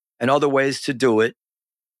strategy and other ways to do it,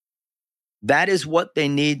 that is what they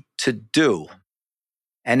need to do.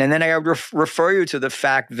 And then I refer you to the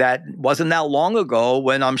fact that wasn't that long ago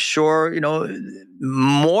when I'm sure,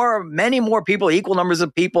 many more people, equal numbers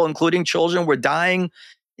of people, including children, were dying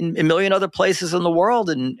in a million other places in the world.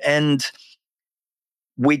 And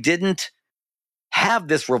we didn't have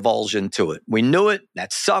this revulsion to it. We knew it.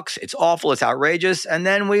 That sucks. It's awful. It's outrageous. And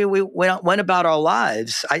then we went about our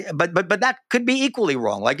lives. But that could be equally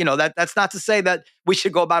wrong. Like, that's not to say that we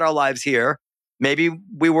should go about our lives here. Maybe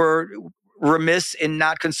we were remiss in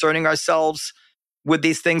not concerning ourselves with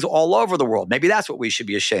these things all over the world. Maybe that's what we should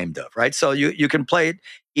be ashamed of, right? So you can play it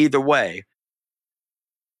either way.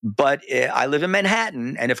 But I live in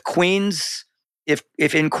Manhattan, and if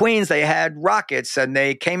in Queens they had rockets and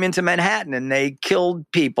they came into Manhattan and they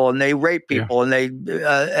killed people and they raped people and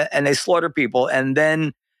they slaughtered people, and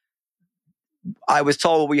then I was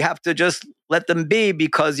told we have to just let them be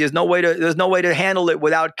because there's no way to handle it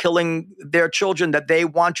without killing their children that they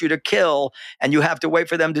want you to kill, and you have to wait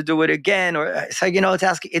for them to do it again. Or it's like,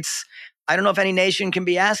 I don't know if any nation can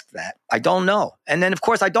be asked that. I don't know. And then of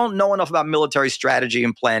course I don't know enough about military strategy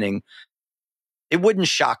and planning. It wouldn't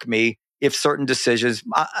shock me if certain decisions,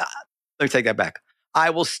 let me take that back.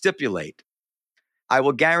 I will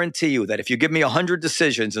guarantee you that if you give me 100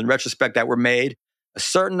 decisions in retrospect that were made, a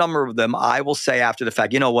certain number of them, I will say after the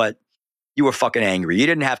fact, you know what? You were fucking angry. You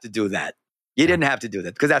didn't have to do that. You didn't have to do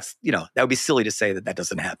that because that's, that would be silly to say that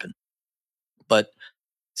doesn't happen. but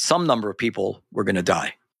some number of people were going to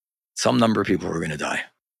die. Some number of people were going to die.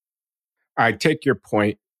 I take your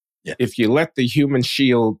point. Yeah. If you let the human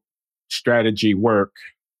shield strategy work,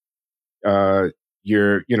 we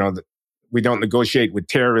don't negotiate with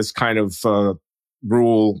terrorists kind of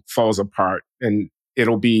rule falls apart, and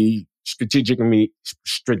it'll be strategically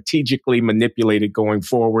manipulated going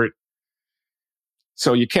forward.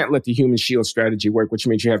 So you can't let the human shield strategy work, which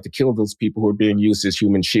means you have to kill those people who are being used as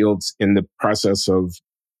human shields in the process of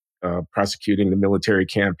prosecuting the military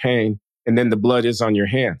campaign. And then the blood is on your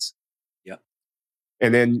hands. Yeah.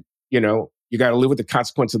 And then, you got to live with the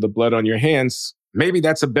consequence of the blood on your hands. Maybe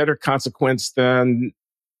that's a better consequence than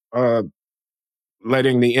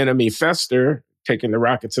letting the enemy fester, taking the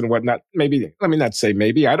rockets and whatnot. Maybe, let me not say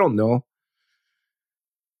maybe, I don't know.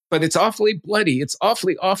 But it's awfully bloody. It's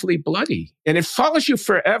awfully, awfully bloody. And it follows you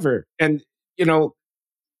forever. And,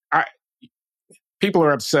 people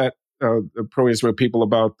are upset, the pro-Israel people,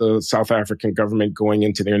 about the South African government going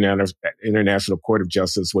into the International Court of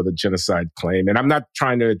Justice with a genocide claim. And I'm not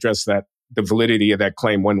trying to address the validity of that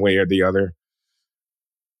claim one way or the other.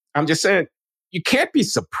 I'm just saying, you can't be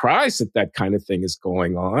surprised that kind of thing is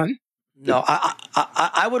going on. No,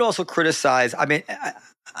 I would also criticize,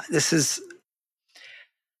 there's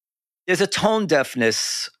a tone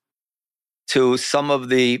deafness to some of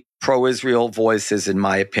the pro-Israel voices, in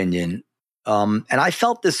my opinion. And I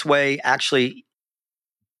felt this way actually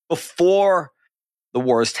before the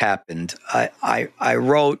worst happened. I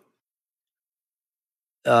wrote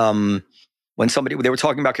when they were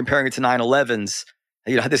talking about comparing it to 9/11s.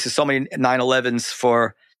 This is so many 9/11s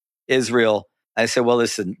for Israel. I said, well,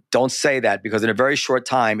 listen, don't say that, because in a very short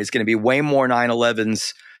time, it's going to be way more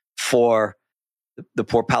 9/11s for the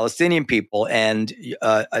poor Palestinian people. And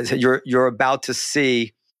I said, you're about to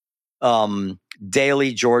see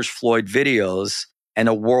daily George Floyd videos and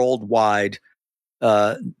a worldwide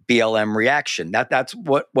BLM reaction. That's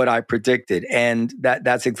what I predicted, and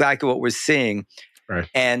that's exactly what we're seeing. Right.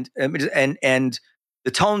 And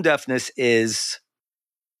the tone deafness is,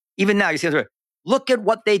 even now, you see, look at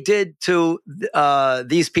what they did to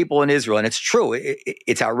these people in Israel, and it's true.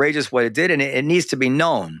 It's outrageous what it did, and it needs to be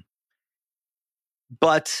known.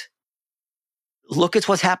 But look at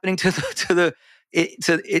what's happening to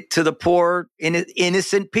the poor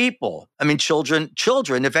innocent people. I mean, children,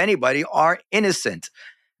 if anybody, are innocent.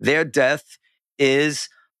 Their death is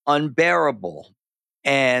unbearable,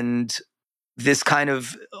 and this kind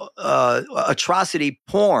of atrocity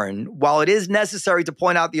porn, while it is necessary to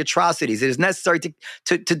point out the atrocities, it is necessary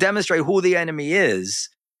to demonstrate who the enemy is.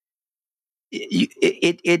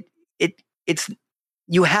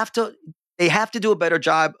 They have to do a better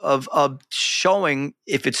job of showing,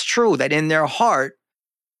 if it's true, that in their heart,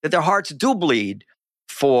 that their hearts do bleed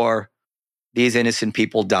for these innocent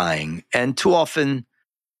people dying. And too often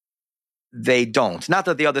they don't. Not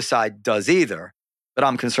that the other side does either, but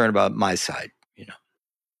I'm concerned about my side,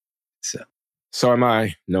 So am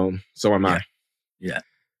I. No, so am I. Yeah.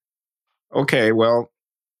 Okay, well,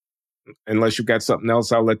 unless you've got something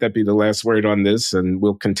else, I'll let that be the last word on this, and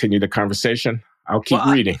we'll continue the conversation. I'll keep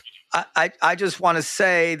reading. I just want to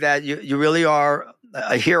say that you really are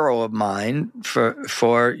a hero of mine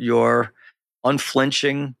for your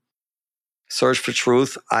unflinching search for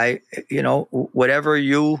truth. Whatever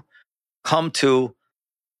you come to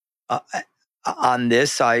on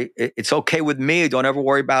this, it's okay with me. Don't ever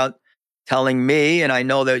worry about telling me. And I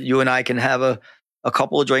know that you and I can have a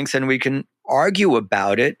couple of drinks and we can argue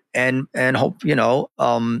about it, and hope,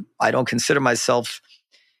 I don't consider myself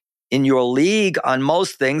in your league on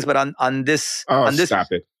most things, but on this, stop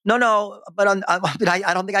it. No, but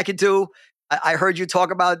I don't think I could do. I heard you talk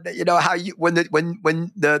about, how you, when the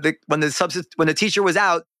teacher was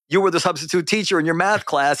out, you were the substitute teacher in your math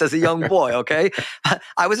class as a young boy. Okay.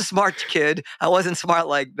 I was a smart kid. I wasn't smart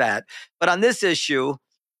like that. But on this issue,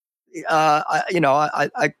 I'm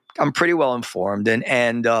pretty well informed,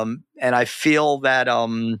 and I feel that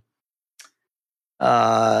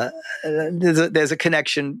there's a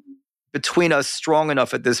connection between us strong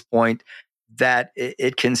enough at this point that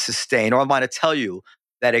it can sustain, or I want to tell you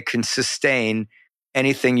that it can sustain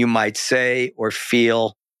anything you might say or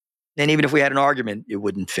feel. And even if we had an argument, it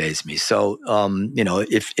wouldn't faze me. So,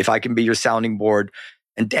 if I can be your sounding board,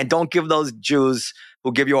 and don't give those Jews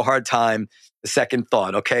who give you a hard time a second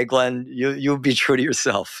thought. Okay, Glenn, you be true to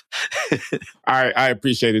yourself. I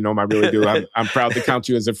appreciate it, Noam. I really do. I'm proud to count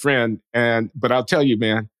you as a friend. But I'll tell you,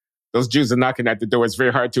 man, those Jews are knocking at the door. It's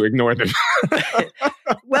very hard to ignore them.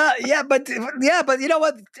 Well, but you know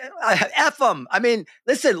what? F them. I mean,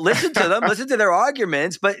 listen to them, listen to their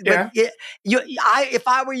arguments. But if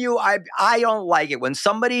I were you, I don't like it when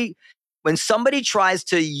somebody when somebody tries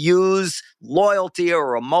to use loyalty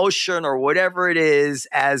or emotion or whatever it is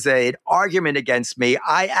as an argument against me,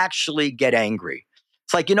 I actually get angry.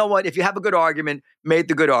 It's like, you know what? If you have a good argument, make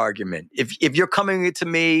the good argument. If you're coming to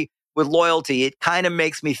me with loyalty, it kind of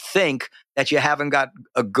makes me think that you haven't got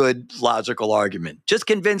a good logical argument. Just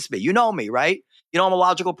convince me. You know me, right? You know I'm a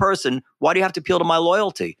logical person. Why do you have to appeal to my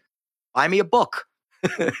loyalty? Buy me a book.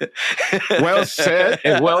 Well said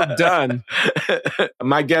and well done.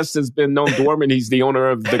 My guest has been Noam Dworman. He's the owner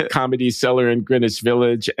of the Comedy Cellar in Greenwich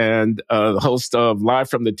Village and the host of Live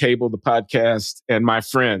from the Table, the podcast, and my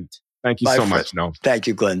friend. Thank you so much, Noam. Thank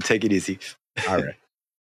you, Glenn. Take it easy. All right.